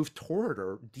 and move toward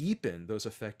or deepen those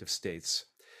affective states,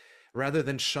 rather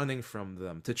than shunning from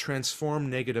them, to transform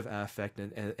negative affect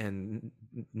and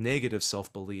negative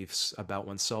self-beliefs about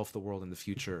oneself, the world, and the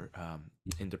future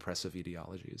in depressive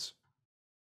ideologies?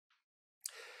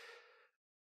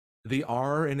 The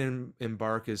R in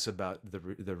EMBARK is about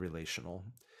the relational.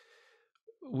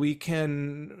 We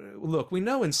can look, we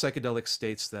know in psychedelic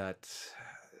states that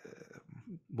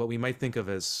what we might think of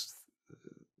as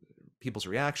people's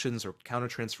reactions or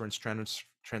countertransference,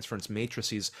 transference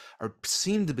matrices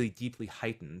seem to be deeply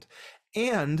heightened.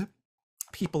 And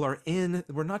people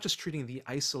we're not just treating the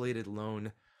isolated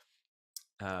lone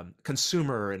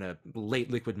consumer in a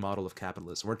late liquid model of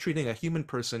capitalism. We're treating a human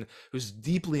person who's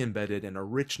deeply embedded in a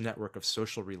rich network of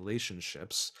social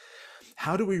relationships.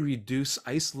 How do we reduce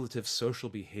isolative social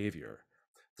behavior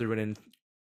through an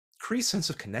increased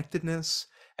sense of connectedness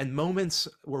and moments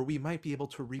where we might be able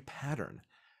to repattern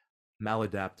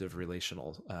maladaptive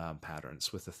relational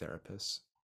patterns with the therapist?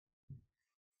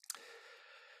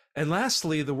 And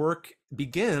lastly, the work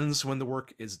begins when the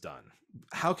work is done.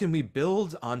 How can we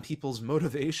build on people's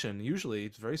motivation, usually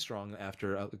it's very strong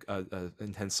after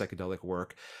intense psychedelic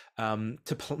work,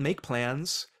 to make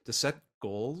plans, to set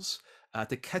goals,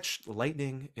 to catch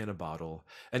lightning in a bottle,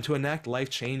 and to enact life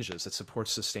changes that support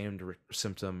sustained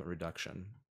symptom reduction?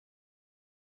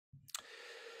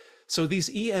 So these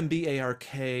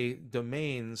EMBARK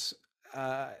domains,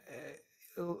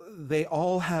 they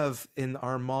all have in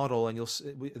our model, and you'll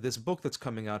see this book that's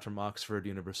coming out from Oxford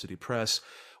University Press,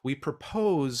 we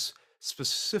propose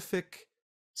specific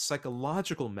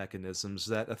psychological mechanisms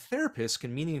that a therapist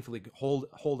can meaningfully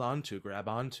hold on to, grab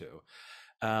onto,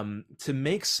 to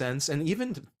make sense and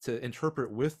even to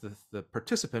interpret with the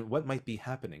participant what might be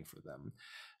happening for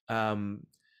them.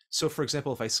 So for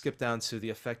example, if I skip down to the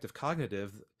affective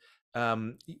cognitive,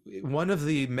 one of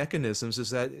the mechanisms is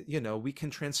that, we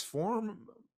can transform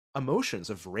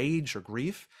emotions of rage or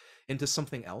grief into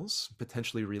something else,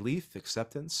 potentially relief,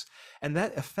 acceptance, and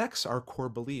that affects our core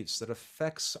beliefs, that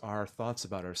affects our thoughts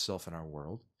about ourselves and our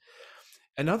world.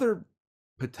 Another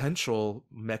potential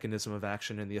mechanism of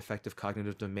action in the affective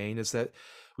cognitive domain is that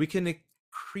we can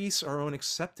increase our own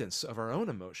acceptance of our own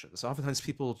emotions. Oftentimes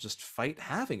people just fight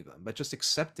having them, but just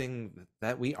accepting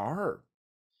that we are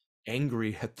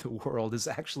angry at the world is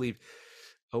actually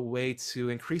a way to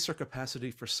increase our capacity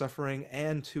for suffering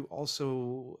and to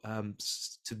also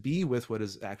to be with what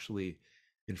is actually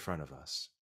in front of us.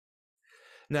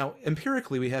 Now,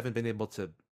 empirically, we haven't been able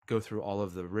to go through all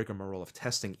of the rigmarole of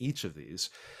testing each of these,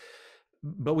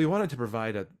 but we wanted to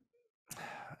provide a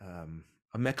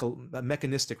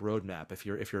mechanistic roadmap if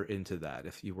you're into that,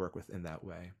 if you work in that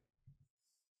way.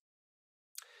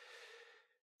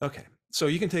 Okay, so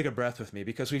you can take a breath with me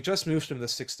because we've just moved from the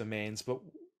 6 domains, but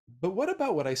what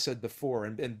about what I said before?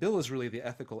 And Bill is really the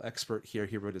ethical expert here.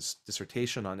 He wrote his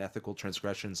dissertation on ethical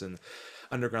transgressions in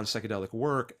underground psychedelic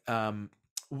work.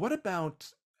 What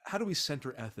about how do we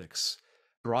center ethics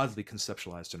broadly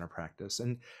conceptualized in our practice?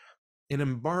 And in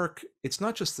EMBARK, it's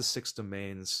not just the 6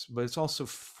 domains, but it's also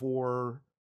 4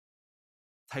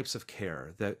 types of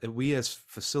care that we as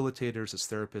facilitators, as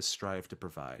therapists, strive to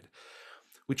provide.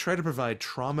 We try to provide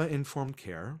trauma-informed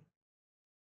care.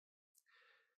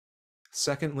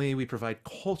 Secondly, we provide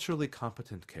culturally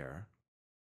competent care.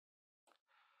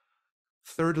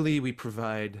 Thirdly, we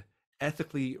provide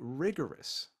ethically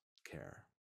rigorous care,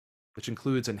 which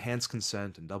includes enhanced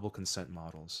consent and double consent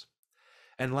models.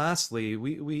 And lastly,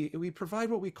 we provide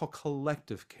what we call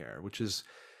collective care, which is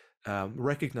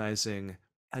recognizing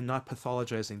and not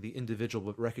pathologizing the individual,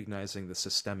 but recognizing the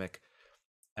systemic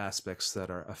aspects that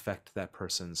affect that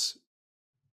person's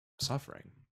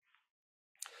suffering.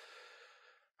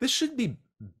 This should be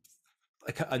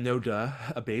like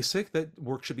a basic, that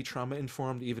work should be trauma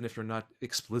informed, even if you're not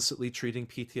explicitly treating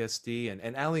PTSD.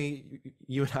 And Ali,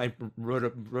 you and I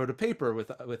wrote a paper with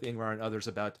Ingvar and others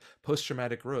about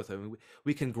post-traumatic growth. I mean,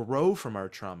 we can grow from our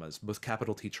traumas, both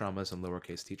capital T traumas and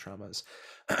lowercase t traumas.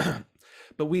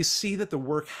 But we see that the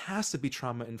work has to be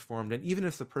trauma informed. And even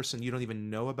if the person, you don't even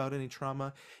know about any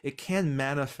trauma, it can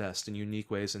manifest in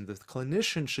unique ways. And the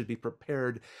clinician should be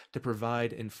prepared to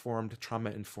provide informed, trauma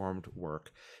informed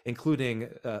work, including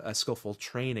a skillful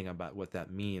training about what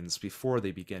that means before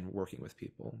they begin working with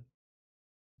people.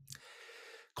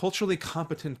 Culturally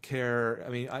competent care. I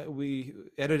mean, we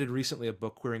edited recently a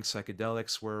book, Queering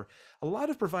Psychedelics, where a lot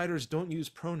of providers don't use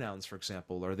pronouns, for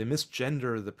example, or they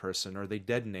misgender the person, or they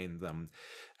dead name them.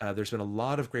 There's been a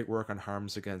lot of great work on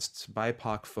harms against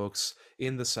BIPOC folks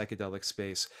in the psychedelic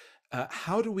space.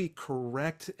 How do we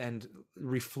correct and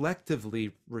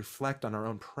reflectively reflect on our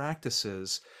own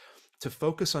practices to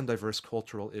focus on diverse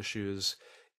cultural issues,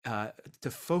 to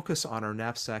focus on our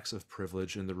knapsacks of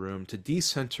privilege in the room, to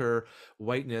decenter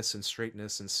whiteness and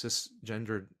straightness and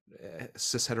cisgendered,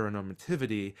 cis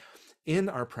heteronormativity in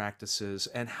our practices?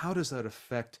 And how does that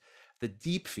affect the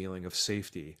deep feeling of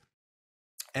safety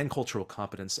and cultural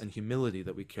competence and humility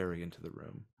that we carry into the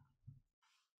room?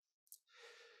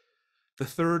 The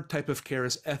third type of care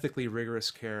is ethically rigorous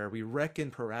care. We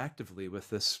reckon proactively with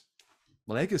this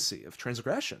legacy of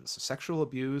transgressions, of sexual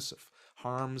abuse, of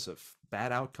harms, of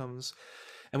bad outcomes.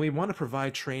 And we want to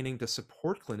provide training to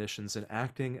support clinicians in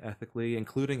acting ethically,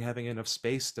 including having enough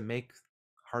space to make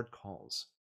hard calls.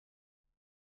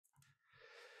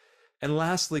 And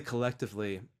lastly,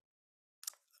 collectively,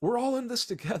 we're all in this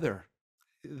together.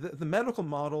 The medical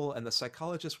model and the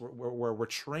psychologists were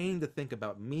trained to think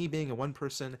about me being a one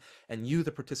person and you,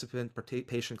 the participant,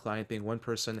 patient, client, being one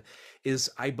person, is,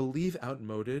 I believe,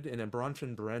 outmoded. In a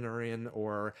Bronfen-Brennerian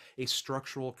or a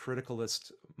structural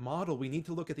criticalist model, we need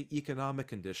to look at the economic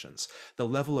conditions, the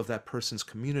level of that person's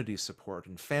community support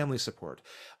and family support,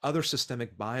 other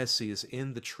systemic biases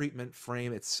in the treatment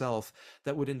frame itself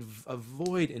that would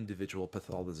avoid individual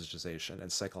pathologization and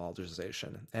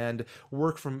psychologization, and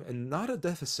work from not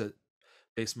a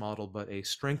deficit-based model, but a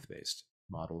strength-based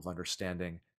model of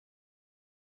understanding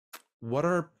what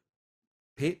our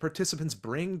participants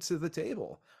bring to the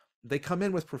table. They come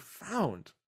in with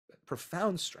profound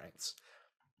strengths.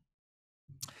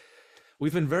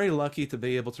 We've been very lucky to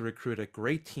be able to recruit a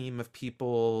great team of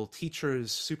people,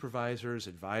 teachers, supervisors,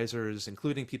 advisors,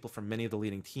 including people from many of the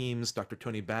leading teams. Dr.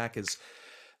 Tony Back is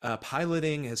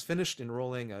has finished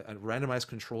enrolling a randomized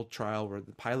controlled trial where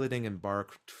the piloting EMBARK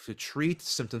to treat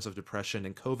symptoms of depression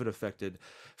in COVID-affected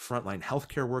frontline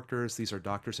healthcare workers. These are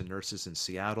doctors and nurses in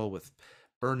Seattle with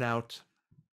burnout,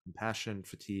 compassion,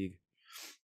 fatigue.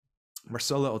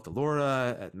 Marcela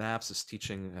Otalora at MAPS is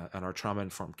teaching on our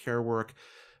trauma-informed care work.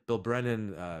 Bill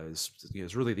Brennan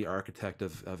is really the architect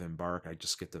of EMBARK. I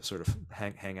just get to sort of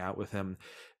hang out with him.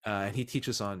 And he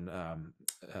teaches on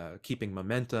keeping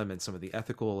momentum and some of the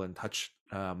ethical and touch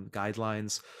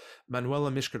guidelines.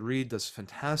 Manuela Mishka-Reed does a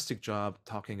fantastic job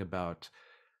talking about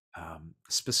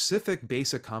specific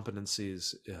basic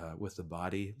competencies with the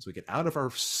body as we get out of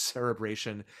our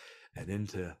cerebration and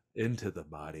into the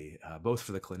body, both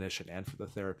for the clinician and for the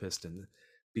therapist, and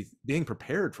being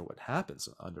prepared for what happens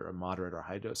under a moderate or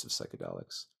high dose of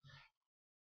psychedelics.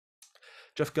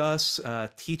 Jeff Guss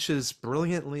teaches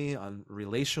brilliantly on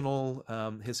relational,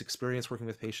 his experience working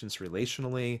with patients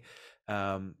relationally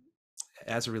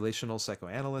as a relational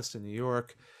psychoanalyst in New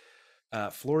York.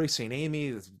 Flory St. Amy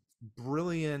is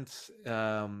brilliant,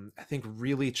 I think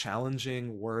really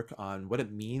challenging work on what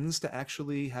it means to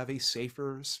actually have a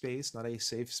safer space, not a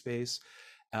safe space,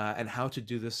 and how to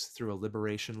do this through a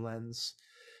liberation lens.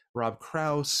 Rob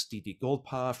Krause, Dee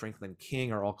Goldpaw, Franklin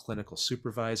King are all clinical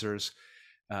supervisors.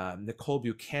 Nicole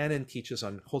Buchanan teaches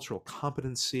on cultural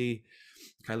competency.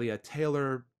 Kylea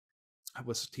Taylor I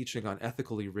was teaching on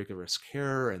ethically rigorous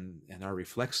care and our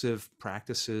reflexive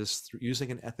practices through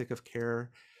using an ethic of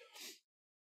care.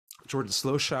 Jordan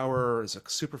Sloshower is a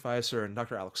supervisor, and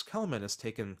Dr. Alex Kellman has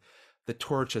taken the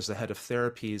torch as the head of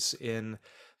therapies in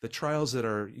the trials that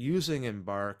are using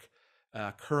EMBARK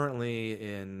currently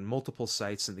in multiple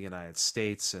sites in the United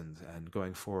States and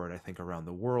going forward, I think, around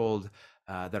the world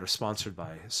that are sponsored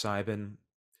by Cybin.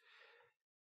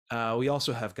 We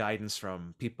also have guidance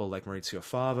from people like Maurizio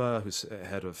Fava, who's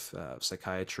head of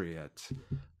psychiatry at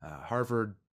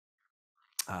Harvard,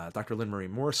 Dr. Lynn Marie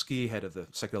Morsky, head of the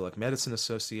Psychedelic Medicine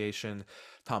Association,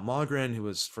 Tom Logren, who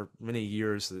was for many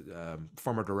years the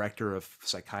former director of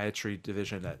psychiatry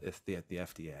division at the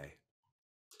FDA,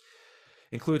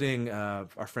 including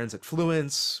our friends at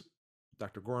Fluence,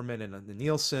 Dr. Gorman and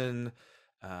Nielsen,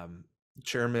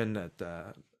 chairman at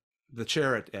the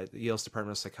chair at Yale's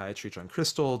Department of Psychiatry, John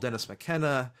Crystal, Dennis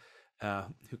McKenna,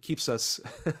 who keeps us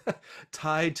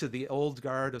tied to the old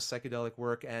guard of psychedelic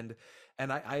work, and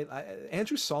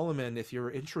Andrew Solomon, if you're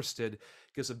interested,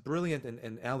 gives a brilliant,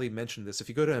 and Ali mentioned this, if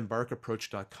you go to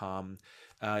embarkapproach.com,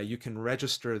 you can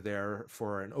register there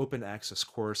for an open access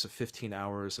course of 15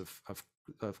 hours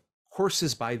of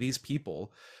courses by these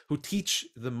people who teach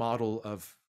the model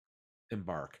of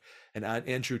EMBARK. And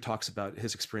Andrew talks about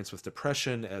his experience with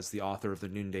depression as the author of The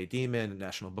Noonday Demon,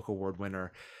 National Book Award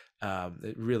winner,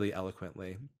 really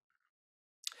eloquently.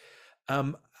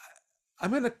 I'm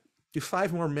going to do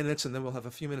 5 more minutes, and then we'll have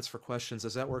a few minutes for questions.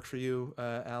 Does that work for you,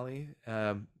 Ali?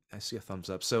 I see a thumbs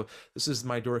up. So this is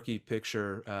my dorky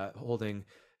picture holding,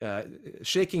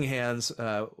 shaking hands.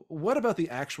 What about the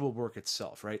actual work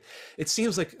itself, right? It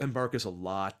seems like EMBARK is a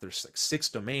lot. There's like 6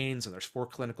 domains, and there's 4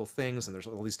 clinical things, and there's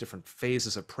all these different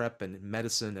phases of prep and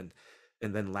medicine,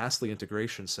 and then lastly,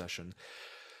 integration session.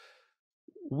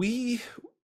 We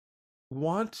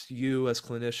want you as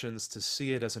clinicians to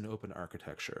see it as an open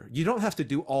architecture. You don't have to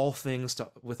do all things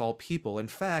with all people. In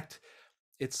fact,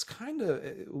 it's kind of,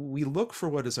 we look for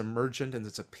what is emergent, and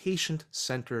it's a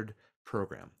patient-centered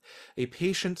program, a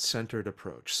patient-centered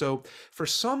approach. So for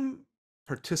some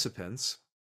participants,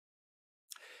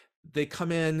 they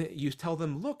come in, you tell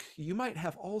them, look, you might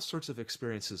have all sorts of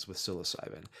experiences with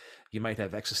psilocybin. You might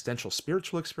have existential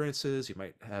spiritual experiences. You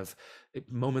might have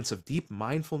moments of deep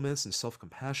mindfulness and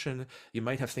self-compassion. You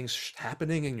might have things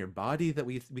happening in your body that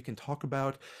we can talk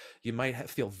about. You might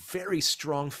feel very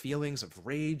strong feelings of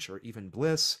rage or even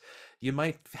bliss. You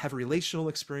might have relational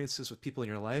experiences with people in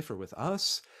your life or with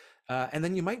us. And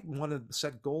then you might want to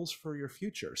set goals for your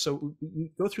future. So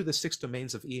we go through the 6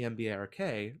 domains of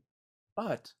EMBARK,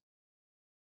 but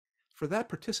for that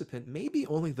participant, maybe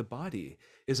only the body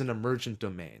is an emergent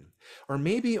domain, or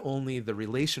maybe only the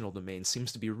relational domain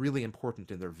seems to be really important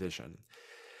in their vision.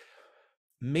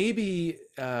 Maybe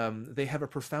they have a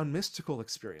profound mystical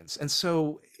experience. And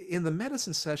so in the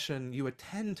medicine session, you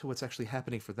attend to what's actually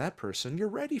happening for that person. You're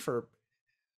ready for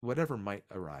whatever might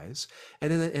arise.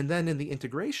 And then in the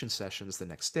integration sessions the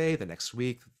next day, the next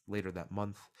week, later that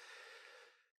month,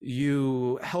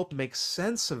 you help make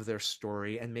sense of their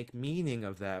story and make meaning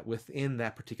of that within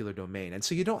that particular domain. And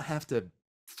so you don't have to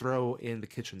throw in the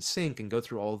kitchen sink and go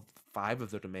through all 5 of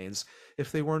the domains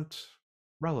if they weren't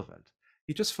relevant.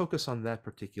 You just focus on that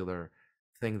particular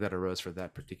thing that arose for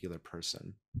that particular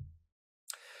person.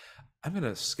 I'm going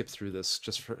to skip through this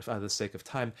just for the sake of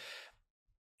time.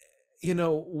 You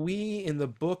know, we in the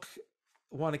book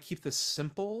want to keep this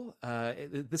simple.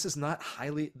 This is not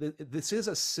highly, this is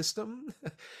a system,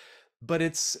 but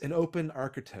it's an open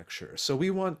architecture. So we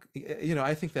want, you know,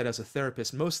 I think that as a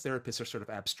therapist, most therapists are sort of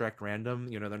abstract random,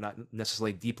 you know, they're not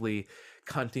necessarily deeply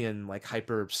Kantian, like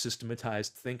hyper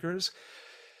systematized thinkers.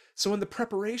 So in the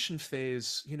preparation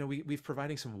phase, you know, we've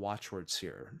providing some watchwords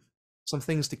here, some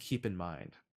things to keep in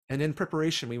mind. And in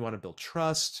preparation, we want to build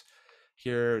trust.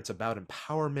 Here, it's about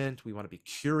empowerment. We want to be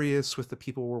curious with the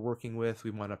people we're working with. We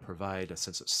want to provide a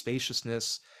sense of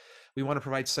spaciousness. We want to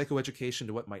provide psychoeducation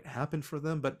to what might happen for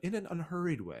them, but in an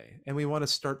unhurried way. And we want to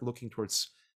start looking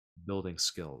towards building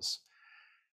skills.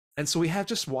 And so we have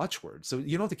just watchwords. So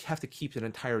you don't have to keep an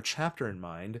entire chapter in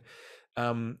mind.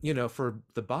 You know, for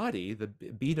the body, the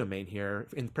B domain here,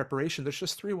 in preparation, there's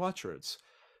just 3 watchwords.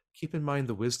 Keep in mind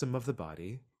the wisdom of the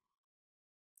body.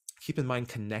 Keep in mind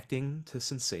connecting to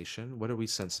sensation. What are we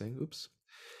sensing? Oops.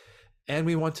 And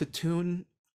we want to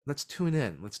let's tune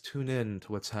in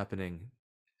to what's happening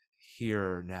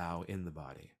here now in the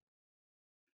body.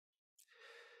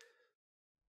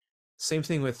 Same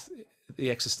thing with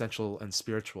the existential and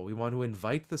spiritual. We want to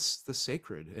invite the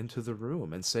sacred into the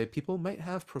room and say people might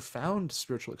have profound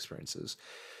spiritual experiences.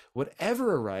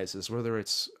 Whatever arises, whether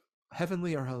it's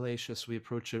heavenly or hellacious, we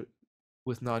approach it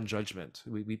with non-judgment.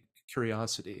 We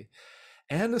curiosity,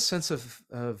 and a sense of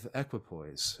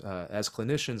equipoise as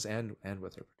clinicians and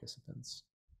with our participants.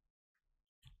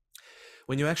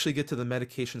 When you actually get to the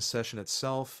medication session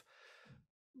itself,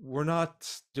 we're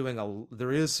not doing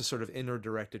there is a sort of inner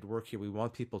directed work here. We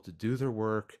want people to do their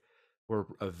work. We're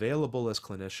available as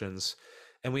clinicians.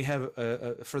 And we have,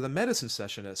 for the medicine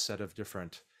session, a set of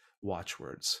different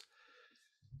watchwords.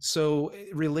 So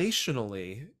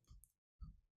relationally,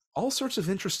 all sorts of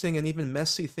interesting and even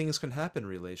messy things can happen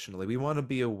relationally. We want to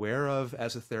be aware of,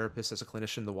 as a therapist, as a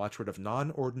clinician, the watchword of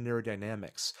non-ordinary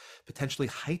dynamics, potentially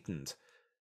heightened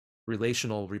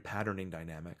relational repatterning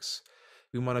dynamics.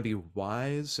 We want to be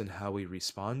wise in how we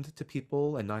respond to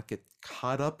people and not get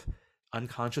caught up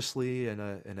unconsciously in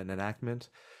an enactment.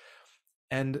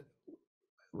 And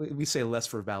we say less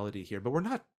verbality here, but we're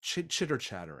not chitter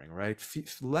chattering, right?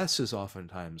 Less is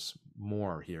oftentimes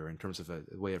more here in terms of a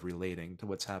way of relating to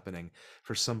what's happening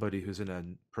for somebody who's in a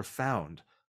profound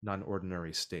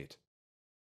non-ordinary state.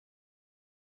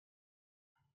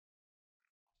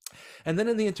 And then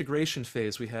in the integration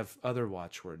phase, we have other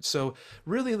watchwords. So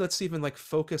really, let's even like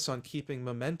focus on keeping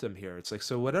momentum here. It's like,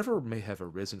 so whatever may have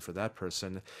arisen for that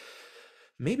person,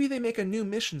 maybe they make a new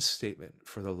mission statement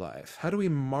for their life. How do we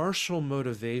marshal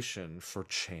motivation for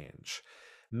change?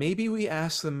 Maybe we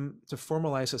ask them to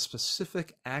formalize a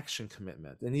specific action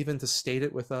commitment and even to state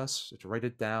it with us, to write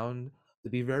it down, to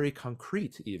be very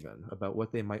concrete even about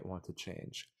what they might want to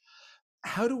change.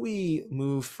 How do we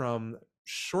move from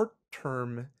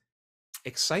short-term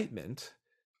excitement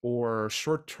or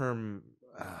short-term,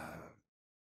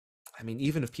 I mean,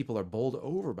 even if people are bowled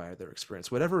over by their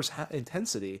experience, whatever's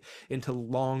intensity, into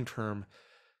long-term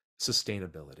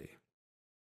sustainability?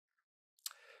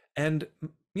 And,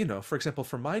 you know, for example,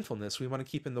 for mindfulness, we want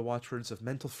to keep in the watchwords of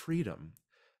mental freedom,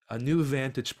 a new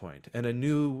vantage point, and a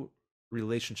new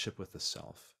relationship with the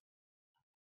self.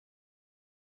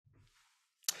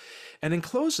 And in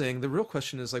closing, the real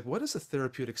question is like, what is the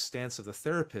therapeutic stance of the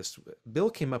therapist?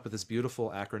 Bill came up with this beautiful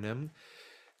acronym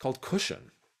called CUSHION.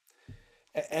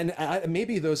 And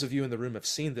maybe those of you in the room have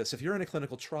seen this. If you're in a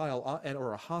clinical trial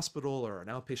or a hospital or an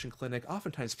outpatient clinic,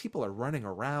 oftentimes people are running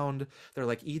around. They're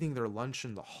like eating their lunch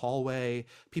in the hallway.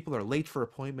 People are late for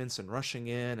appointments and rushing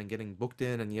in and getting booked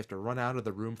in, and you have to run out of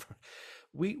the room.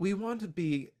 We want to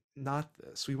be not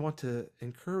this. We want to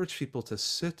encourage people to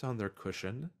sit on their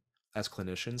cushion as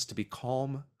clinicians, to be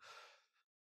calm,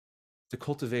 to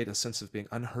cultivate a sense of being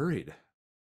unhurried,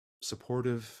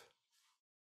 supportive,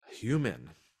 human,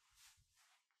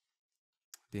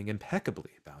 being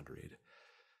impeccably boundaried,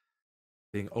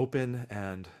 being open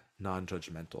and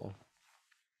non-judgmental.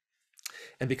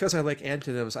 And because I like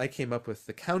antonyms, I came up with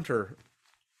the counter.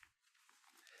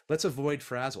 Let's avoid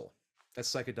frazzle as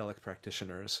psychedelic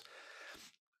practitioners.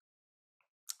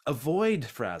 Avoid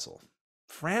frazzle.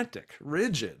 Frantic,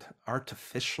 rigid,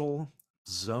 artificial,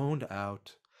 zoned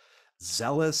out,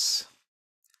 zealous,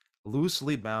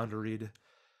 loosely boundaried,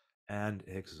 and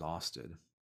exhausted.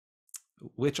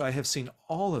 Which I have seen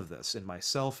all of this in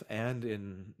myself and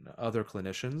in other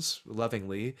clinicians,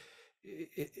 lovingly,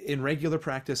 in regular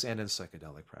practice and in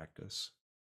psychedelic practice.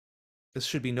 This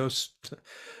should be no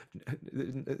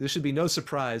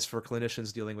surprise for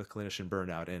clinicians dealing with clinician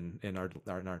burnout in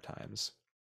our times.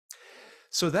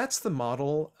 So that's the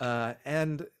model,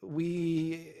 and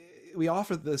we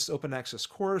offer this open access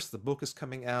course. The book is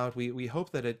coming out. We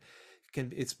hope that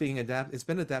it's been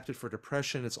adapted for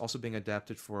depression. It's also being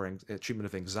adapted for treatment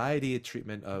of anxiety,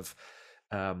 treatment of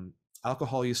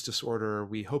alcohol use disorder.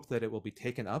 We hope that it will be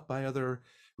taken up by other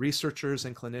researchers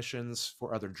and clinicians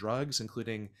for other drugs,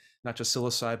 including not just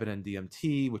psilocybin and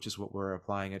DMT, which is what we're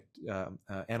applying it,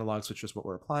 analogs, which is what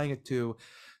we're applying it to,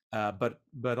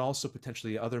 but also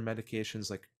potentially other medications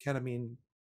like ketamine.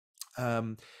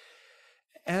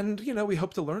 And, you know, we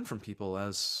hope to learn from people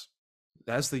as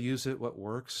they use it, what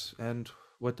works and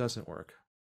what doesn't work.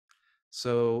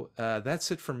 So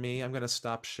that's it for me. I'm going to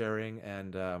stop sharing,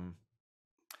 and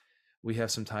we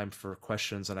have some time for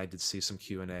questions, and I did see some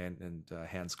Q&A and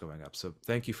hands going up. So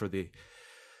thank you for the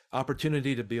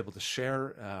opportunity to be able to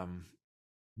share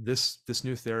this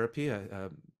new therapy,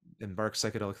 EMBARK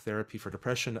Psychedelic Therapy for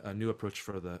depression, a new approach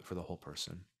for the whole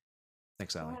person.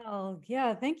 Thanks, Allie. Wow.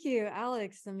 Yeah. Thank you,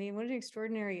 Alex. I mean, what an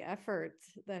extraordinary effort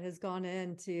that has gone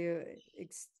into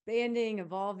expanding,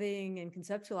 evolving, and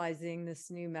conceptualizing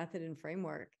this new method and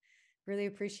framework. Really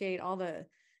appreciate all the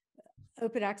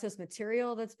open access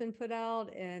material that's been put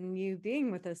out and you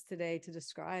being with us today to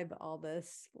describe all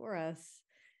this for us.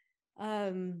 So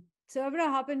I'm going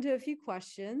to hop into a few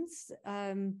questions.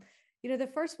 You know, the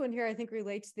first one here, I think,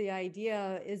 relates to the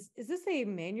idea, is this a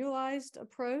manualized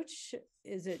approach?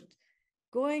 Is it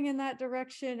going in that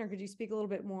direction, or could you speak a little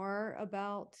bit more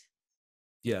about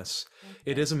Yes,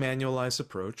 that? it is a manualized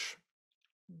approach.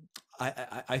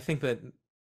 I think that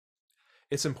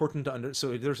it's important to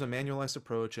so there's a manualized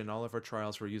approach in all of our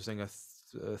trials. We're using a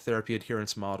therapy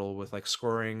adherence model with like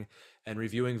scoring and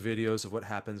reviewing videos of what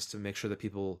happens to make sure that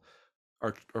people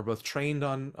are both trained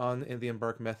on in the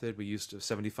EMBARK method. We used a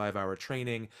 75-hour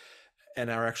training and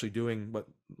are actually doing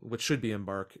what should be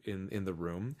EMBARK in the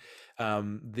room.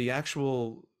 The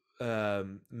actual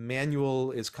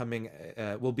manual is coming,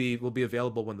 will be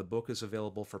available when the book is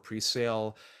available for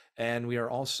pre-sale. And we are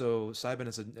also, Simon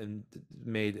has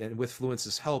made, and with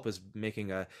Fluence's help, is making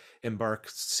a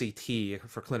EMBARK CT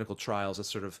for clinical trials, a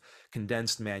sort of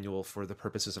condensed manual for the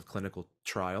purposes of clinical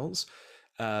trials.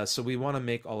 So we want to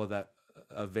make all of that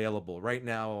available. Right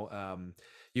now,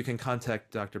 you can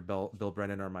contact Dr. Bill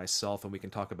Brennan or myself, and we can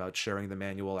talk about sharing the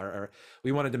manual.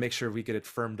 We wanted to make sure we get it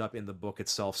firmed up in the book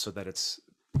itself so that it's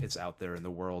out there in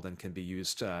the world and can be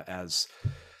used as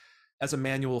a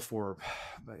manual for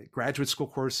graduate school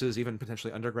courses, even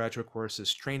potentially undergraduate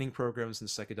courses, training programs, and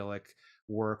psychedelic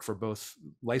work for both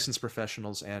licensed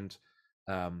professionals and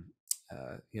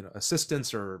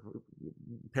assistants or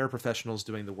paraprofessionals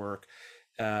doing the work.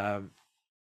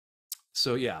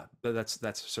 So yeah, that's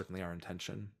certainly our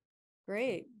intention.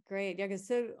 Great. Yeah, because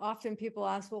so often people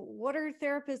ask, well, what are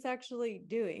therapists actually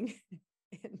doing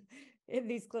in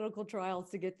these clinical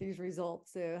trials to get these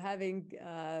results? So having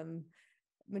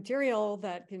material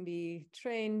that can be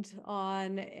trained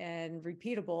on and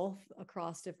repeatable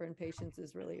across different patients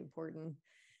is really important.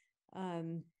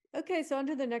 Okay, so on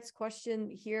to the next question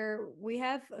here. We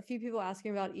have a few people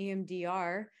asking about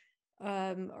EMDR.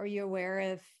 Are you aware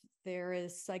if there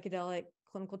is psychedelic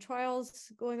clinical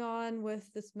trials going on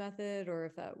with this method, or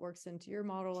if that works into your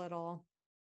model at all?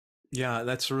 Yeah,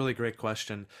 that's a really great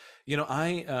question.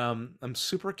 I'm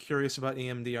super curious about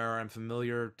EMDR. I'm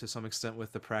familiar to some extent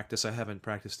with the practice. I haven't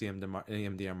practiced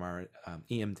EMDR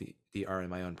in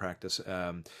my own practice.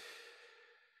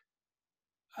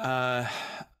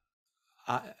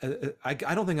 I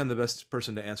don't think I'm the best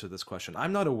person to answer this question.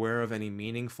 I'm not aware of any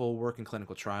meaningful work in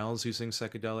clinical trials using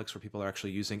psychedelics where people are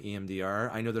actually using EMDR.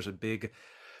 I know there's a big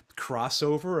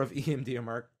crossover of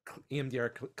EMDR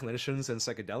clinicians and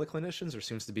psychedelic clinicians. There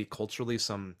seems to be culturally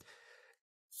some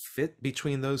fit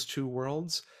between those two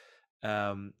worlds.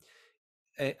 I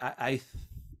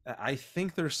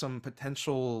think there's some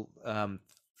potential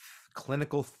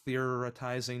clinical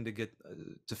theoretizing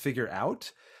to figure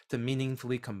out to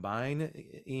meaningfully combine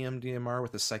EMDR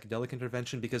with a psychedelic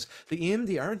intervention, because the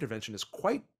EMDR intervention is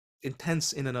quite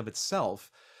intense in and of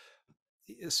itself.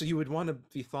 So you would want to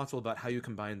be thoughtful about how you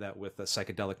combine that with a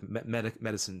psychedelic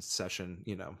medicine session,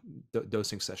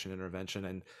 dosing session intervention,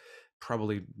 and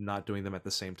probably not doing them at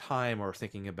the same time, or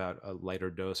thinking about a lighter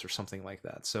dose or something like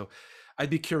that. So I'd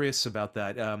be curious about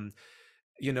that.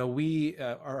 We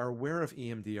are aware of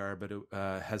EMDR, but it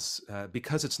has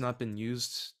because it's not been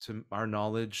used to our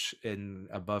knowledge in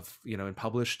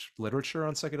published literature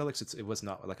on psychedelics. It was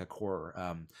not like a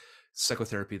core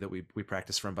psychotherapy that we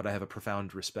practice from. But I have a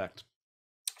profound respect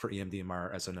for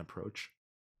EMDR as an approach.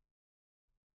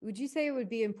 Would you say it would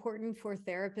be important for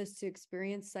therapists to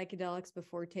experience psychedelics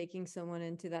before taking someone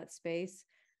into that space?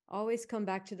 Always come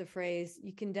back to the phrase,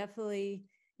 you can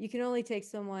only take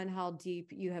someone how deep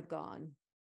you have gone.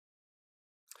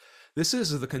 This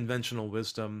is the conventional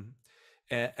wisdom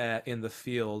in the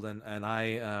field, and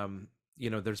I,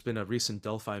 there's been a recent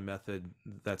Delphi method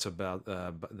that's about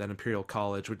that Imperial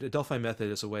College. The Delphi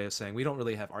method is a way of saying we don't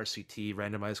really have RCT,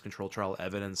 randomized controlled trial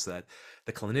evidence, that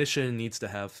the clinician needs to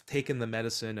have taken the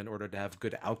medicine in order to have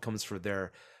good outcomes for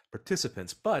their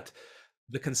participants. But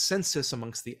the consensus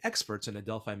amongst the experts in a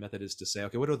Delphi method is to say,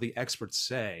 okay, what do the experts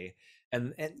say?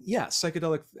 And yeah,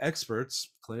 psychedelic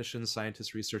experts, clinicians,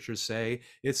 scientists, researchers say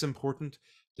it's important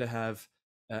to have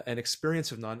an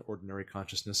experience of non-ordinary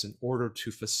consciousness in order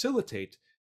to facilitate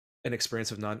an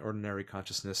experience of non-ordinary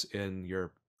consciousness in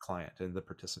your client and the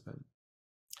participant.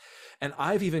 And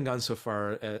I've even gone so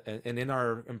far, and in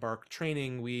our EMBARK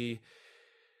training,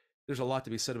 there's a lot to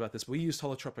be said about this. We used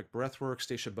holotropic breathwork.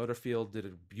 Stacia Butterfield did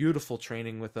a beautiful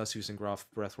training with us using Groff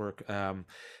breathwork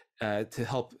to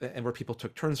help, and where people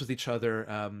took turns with each other.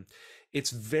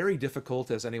 It's very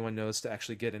difficult, as anyone knows, to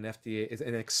actually get an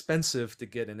expensive to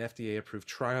get an FDA-approved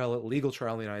trial, legal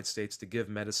trial in the United States to give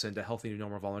medicine to healthy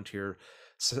normal volunteer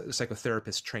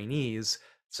psychotherapist trainees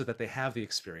so that they have the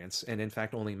experience. And in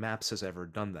fact, only MAPS has ever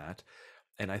done that.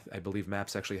 And I believe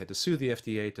MAPS actually had to sue the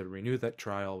FDA to renew that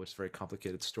trial, which is a very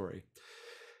complicated story.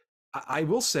 I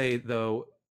will say, though,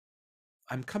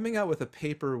 I'm coming out with a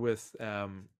paper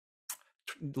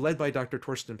led by Dr.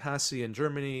 Torsten Passy in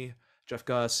Germany, Jeff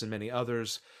Gus, and many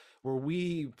others, where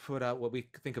we put out what we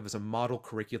think of as a model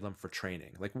curriculum for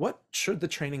training. Like, what should the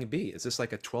training be? Is this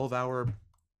like a 12-hour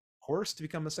course to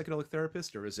become a psychedelic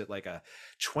therapist, or is it like a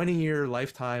 20-year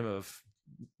lifetime of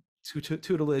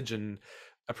tutelage and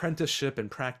apprenticeship and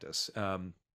practice?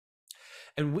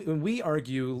 And we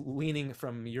argue, leaning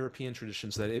from European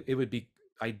traditions, that it would be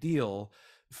ideal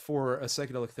for a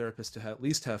psychedelic therapist to at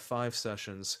least have 5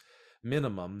 sessions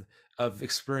minimum of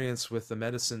experience with the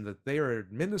medicine that they are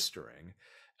administering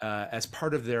as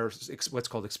part of their what's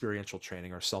called experiential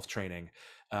training or self-training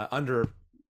under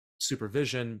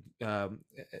supervision,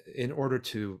 in order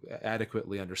to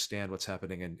adequately understand what's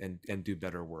happening and do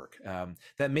better work.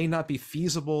 That may not be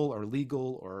feasible or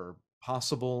legal or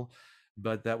possible,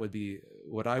 but that would be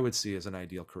what I would see as an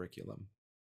ideal curriculum.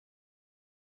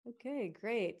 Okay,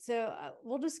 great. So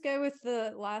we'll just go with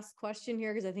the last question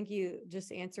here because I think you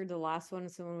just answered the last one.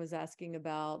 Someone was asking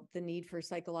about the need for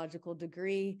psychological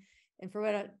degree. And for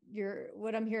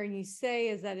what I'm hearing you say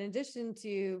is that in addition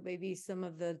to maybe some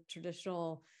of the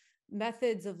traditional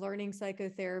methods of learning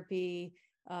psychotherapy,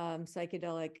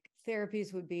 psychedelic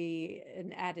therapies would be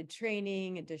an added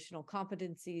training, additional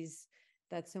competencies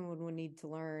that someone would need to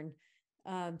learn.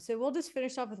 So we'll just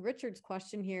finish off with Richard's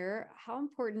question here. How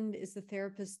important is the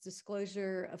therapist's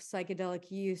disclosure of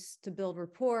psychedelic use to build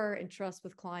rapport and trust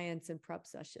with clients in prep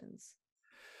sessions?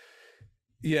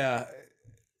 Yeah.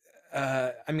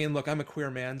 I mean, look, I'm a queer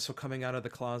man, so coming out of the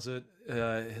closet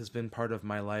has been part of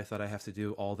my life that I have to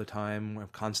do all the time. I'm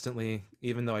constantly,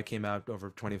 even though I came out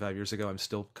over 25 years ago, I'm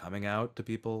still coming out to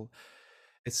people.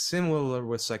 It's similar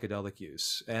with psychedelic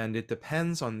use, and it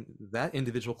depends on that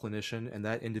individual clinician and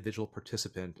that individual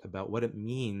participant about what it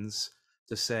means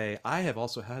to say, I have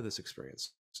also had this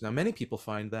experience. Now, many people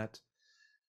find that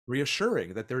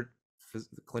reassuring, that their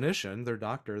clinician, their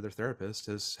doctor, their therapist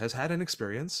has had an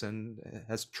experience and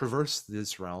has traversed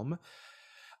this realm.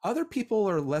 Other people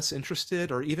are less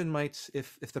interested, or even might,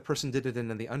 if the person did it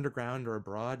in the underground or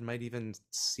abroad, might even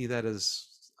see that as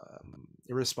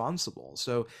irresponsible.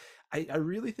 So I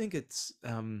really think it's,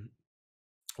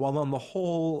 while on the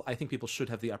whole, I think people should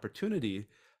have the opportunity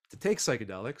to take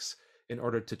psychedelics in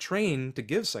order to train to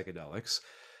give psychedelics.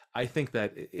 I think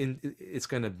that it's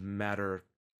going to matter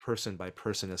person by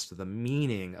person as to the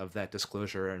meaning of that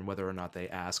disclosure and whether or not they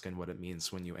ask and what it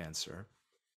means when you answer.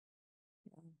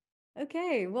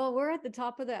 Okay, well, we're at the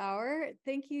top of the hour.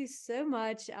 Thank you so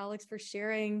much, Alex, for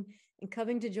sharing and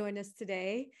coming to join us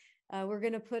today. We're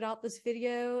going to put out this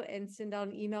video and send out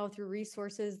an email with your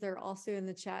resources. They're also in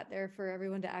the chat there for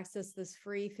everyone to access this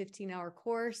free 15-hour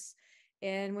course.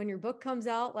 And when your book comes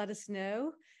out, let us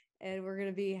know. And we're going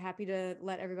to be happy to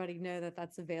let everybody know that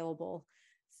that's available.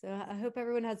 So I hope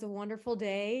everyone has a wonderful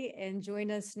day, and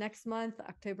join us next month,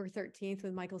 October 13th,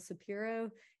 with Michael Sapiro.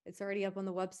 It's already up on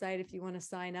the website if you want to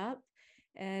sign up.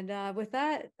 And with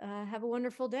that, have a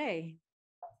wonderful day.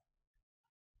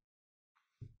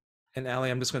 And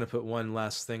Ali, I'm just going to put one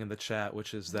last thing in the chat,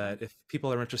 which is that if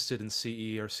people are interested in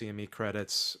CE or CME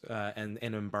credits and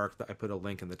EMBARK, I put a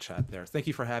link in the chat there. Thank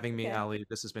you for having me, Ali.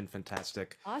 This has been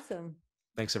fantastic. Awesome.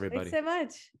 Thanks, Thanks everybody. so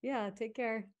much. Yeah, take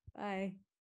care. Bye.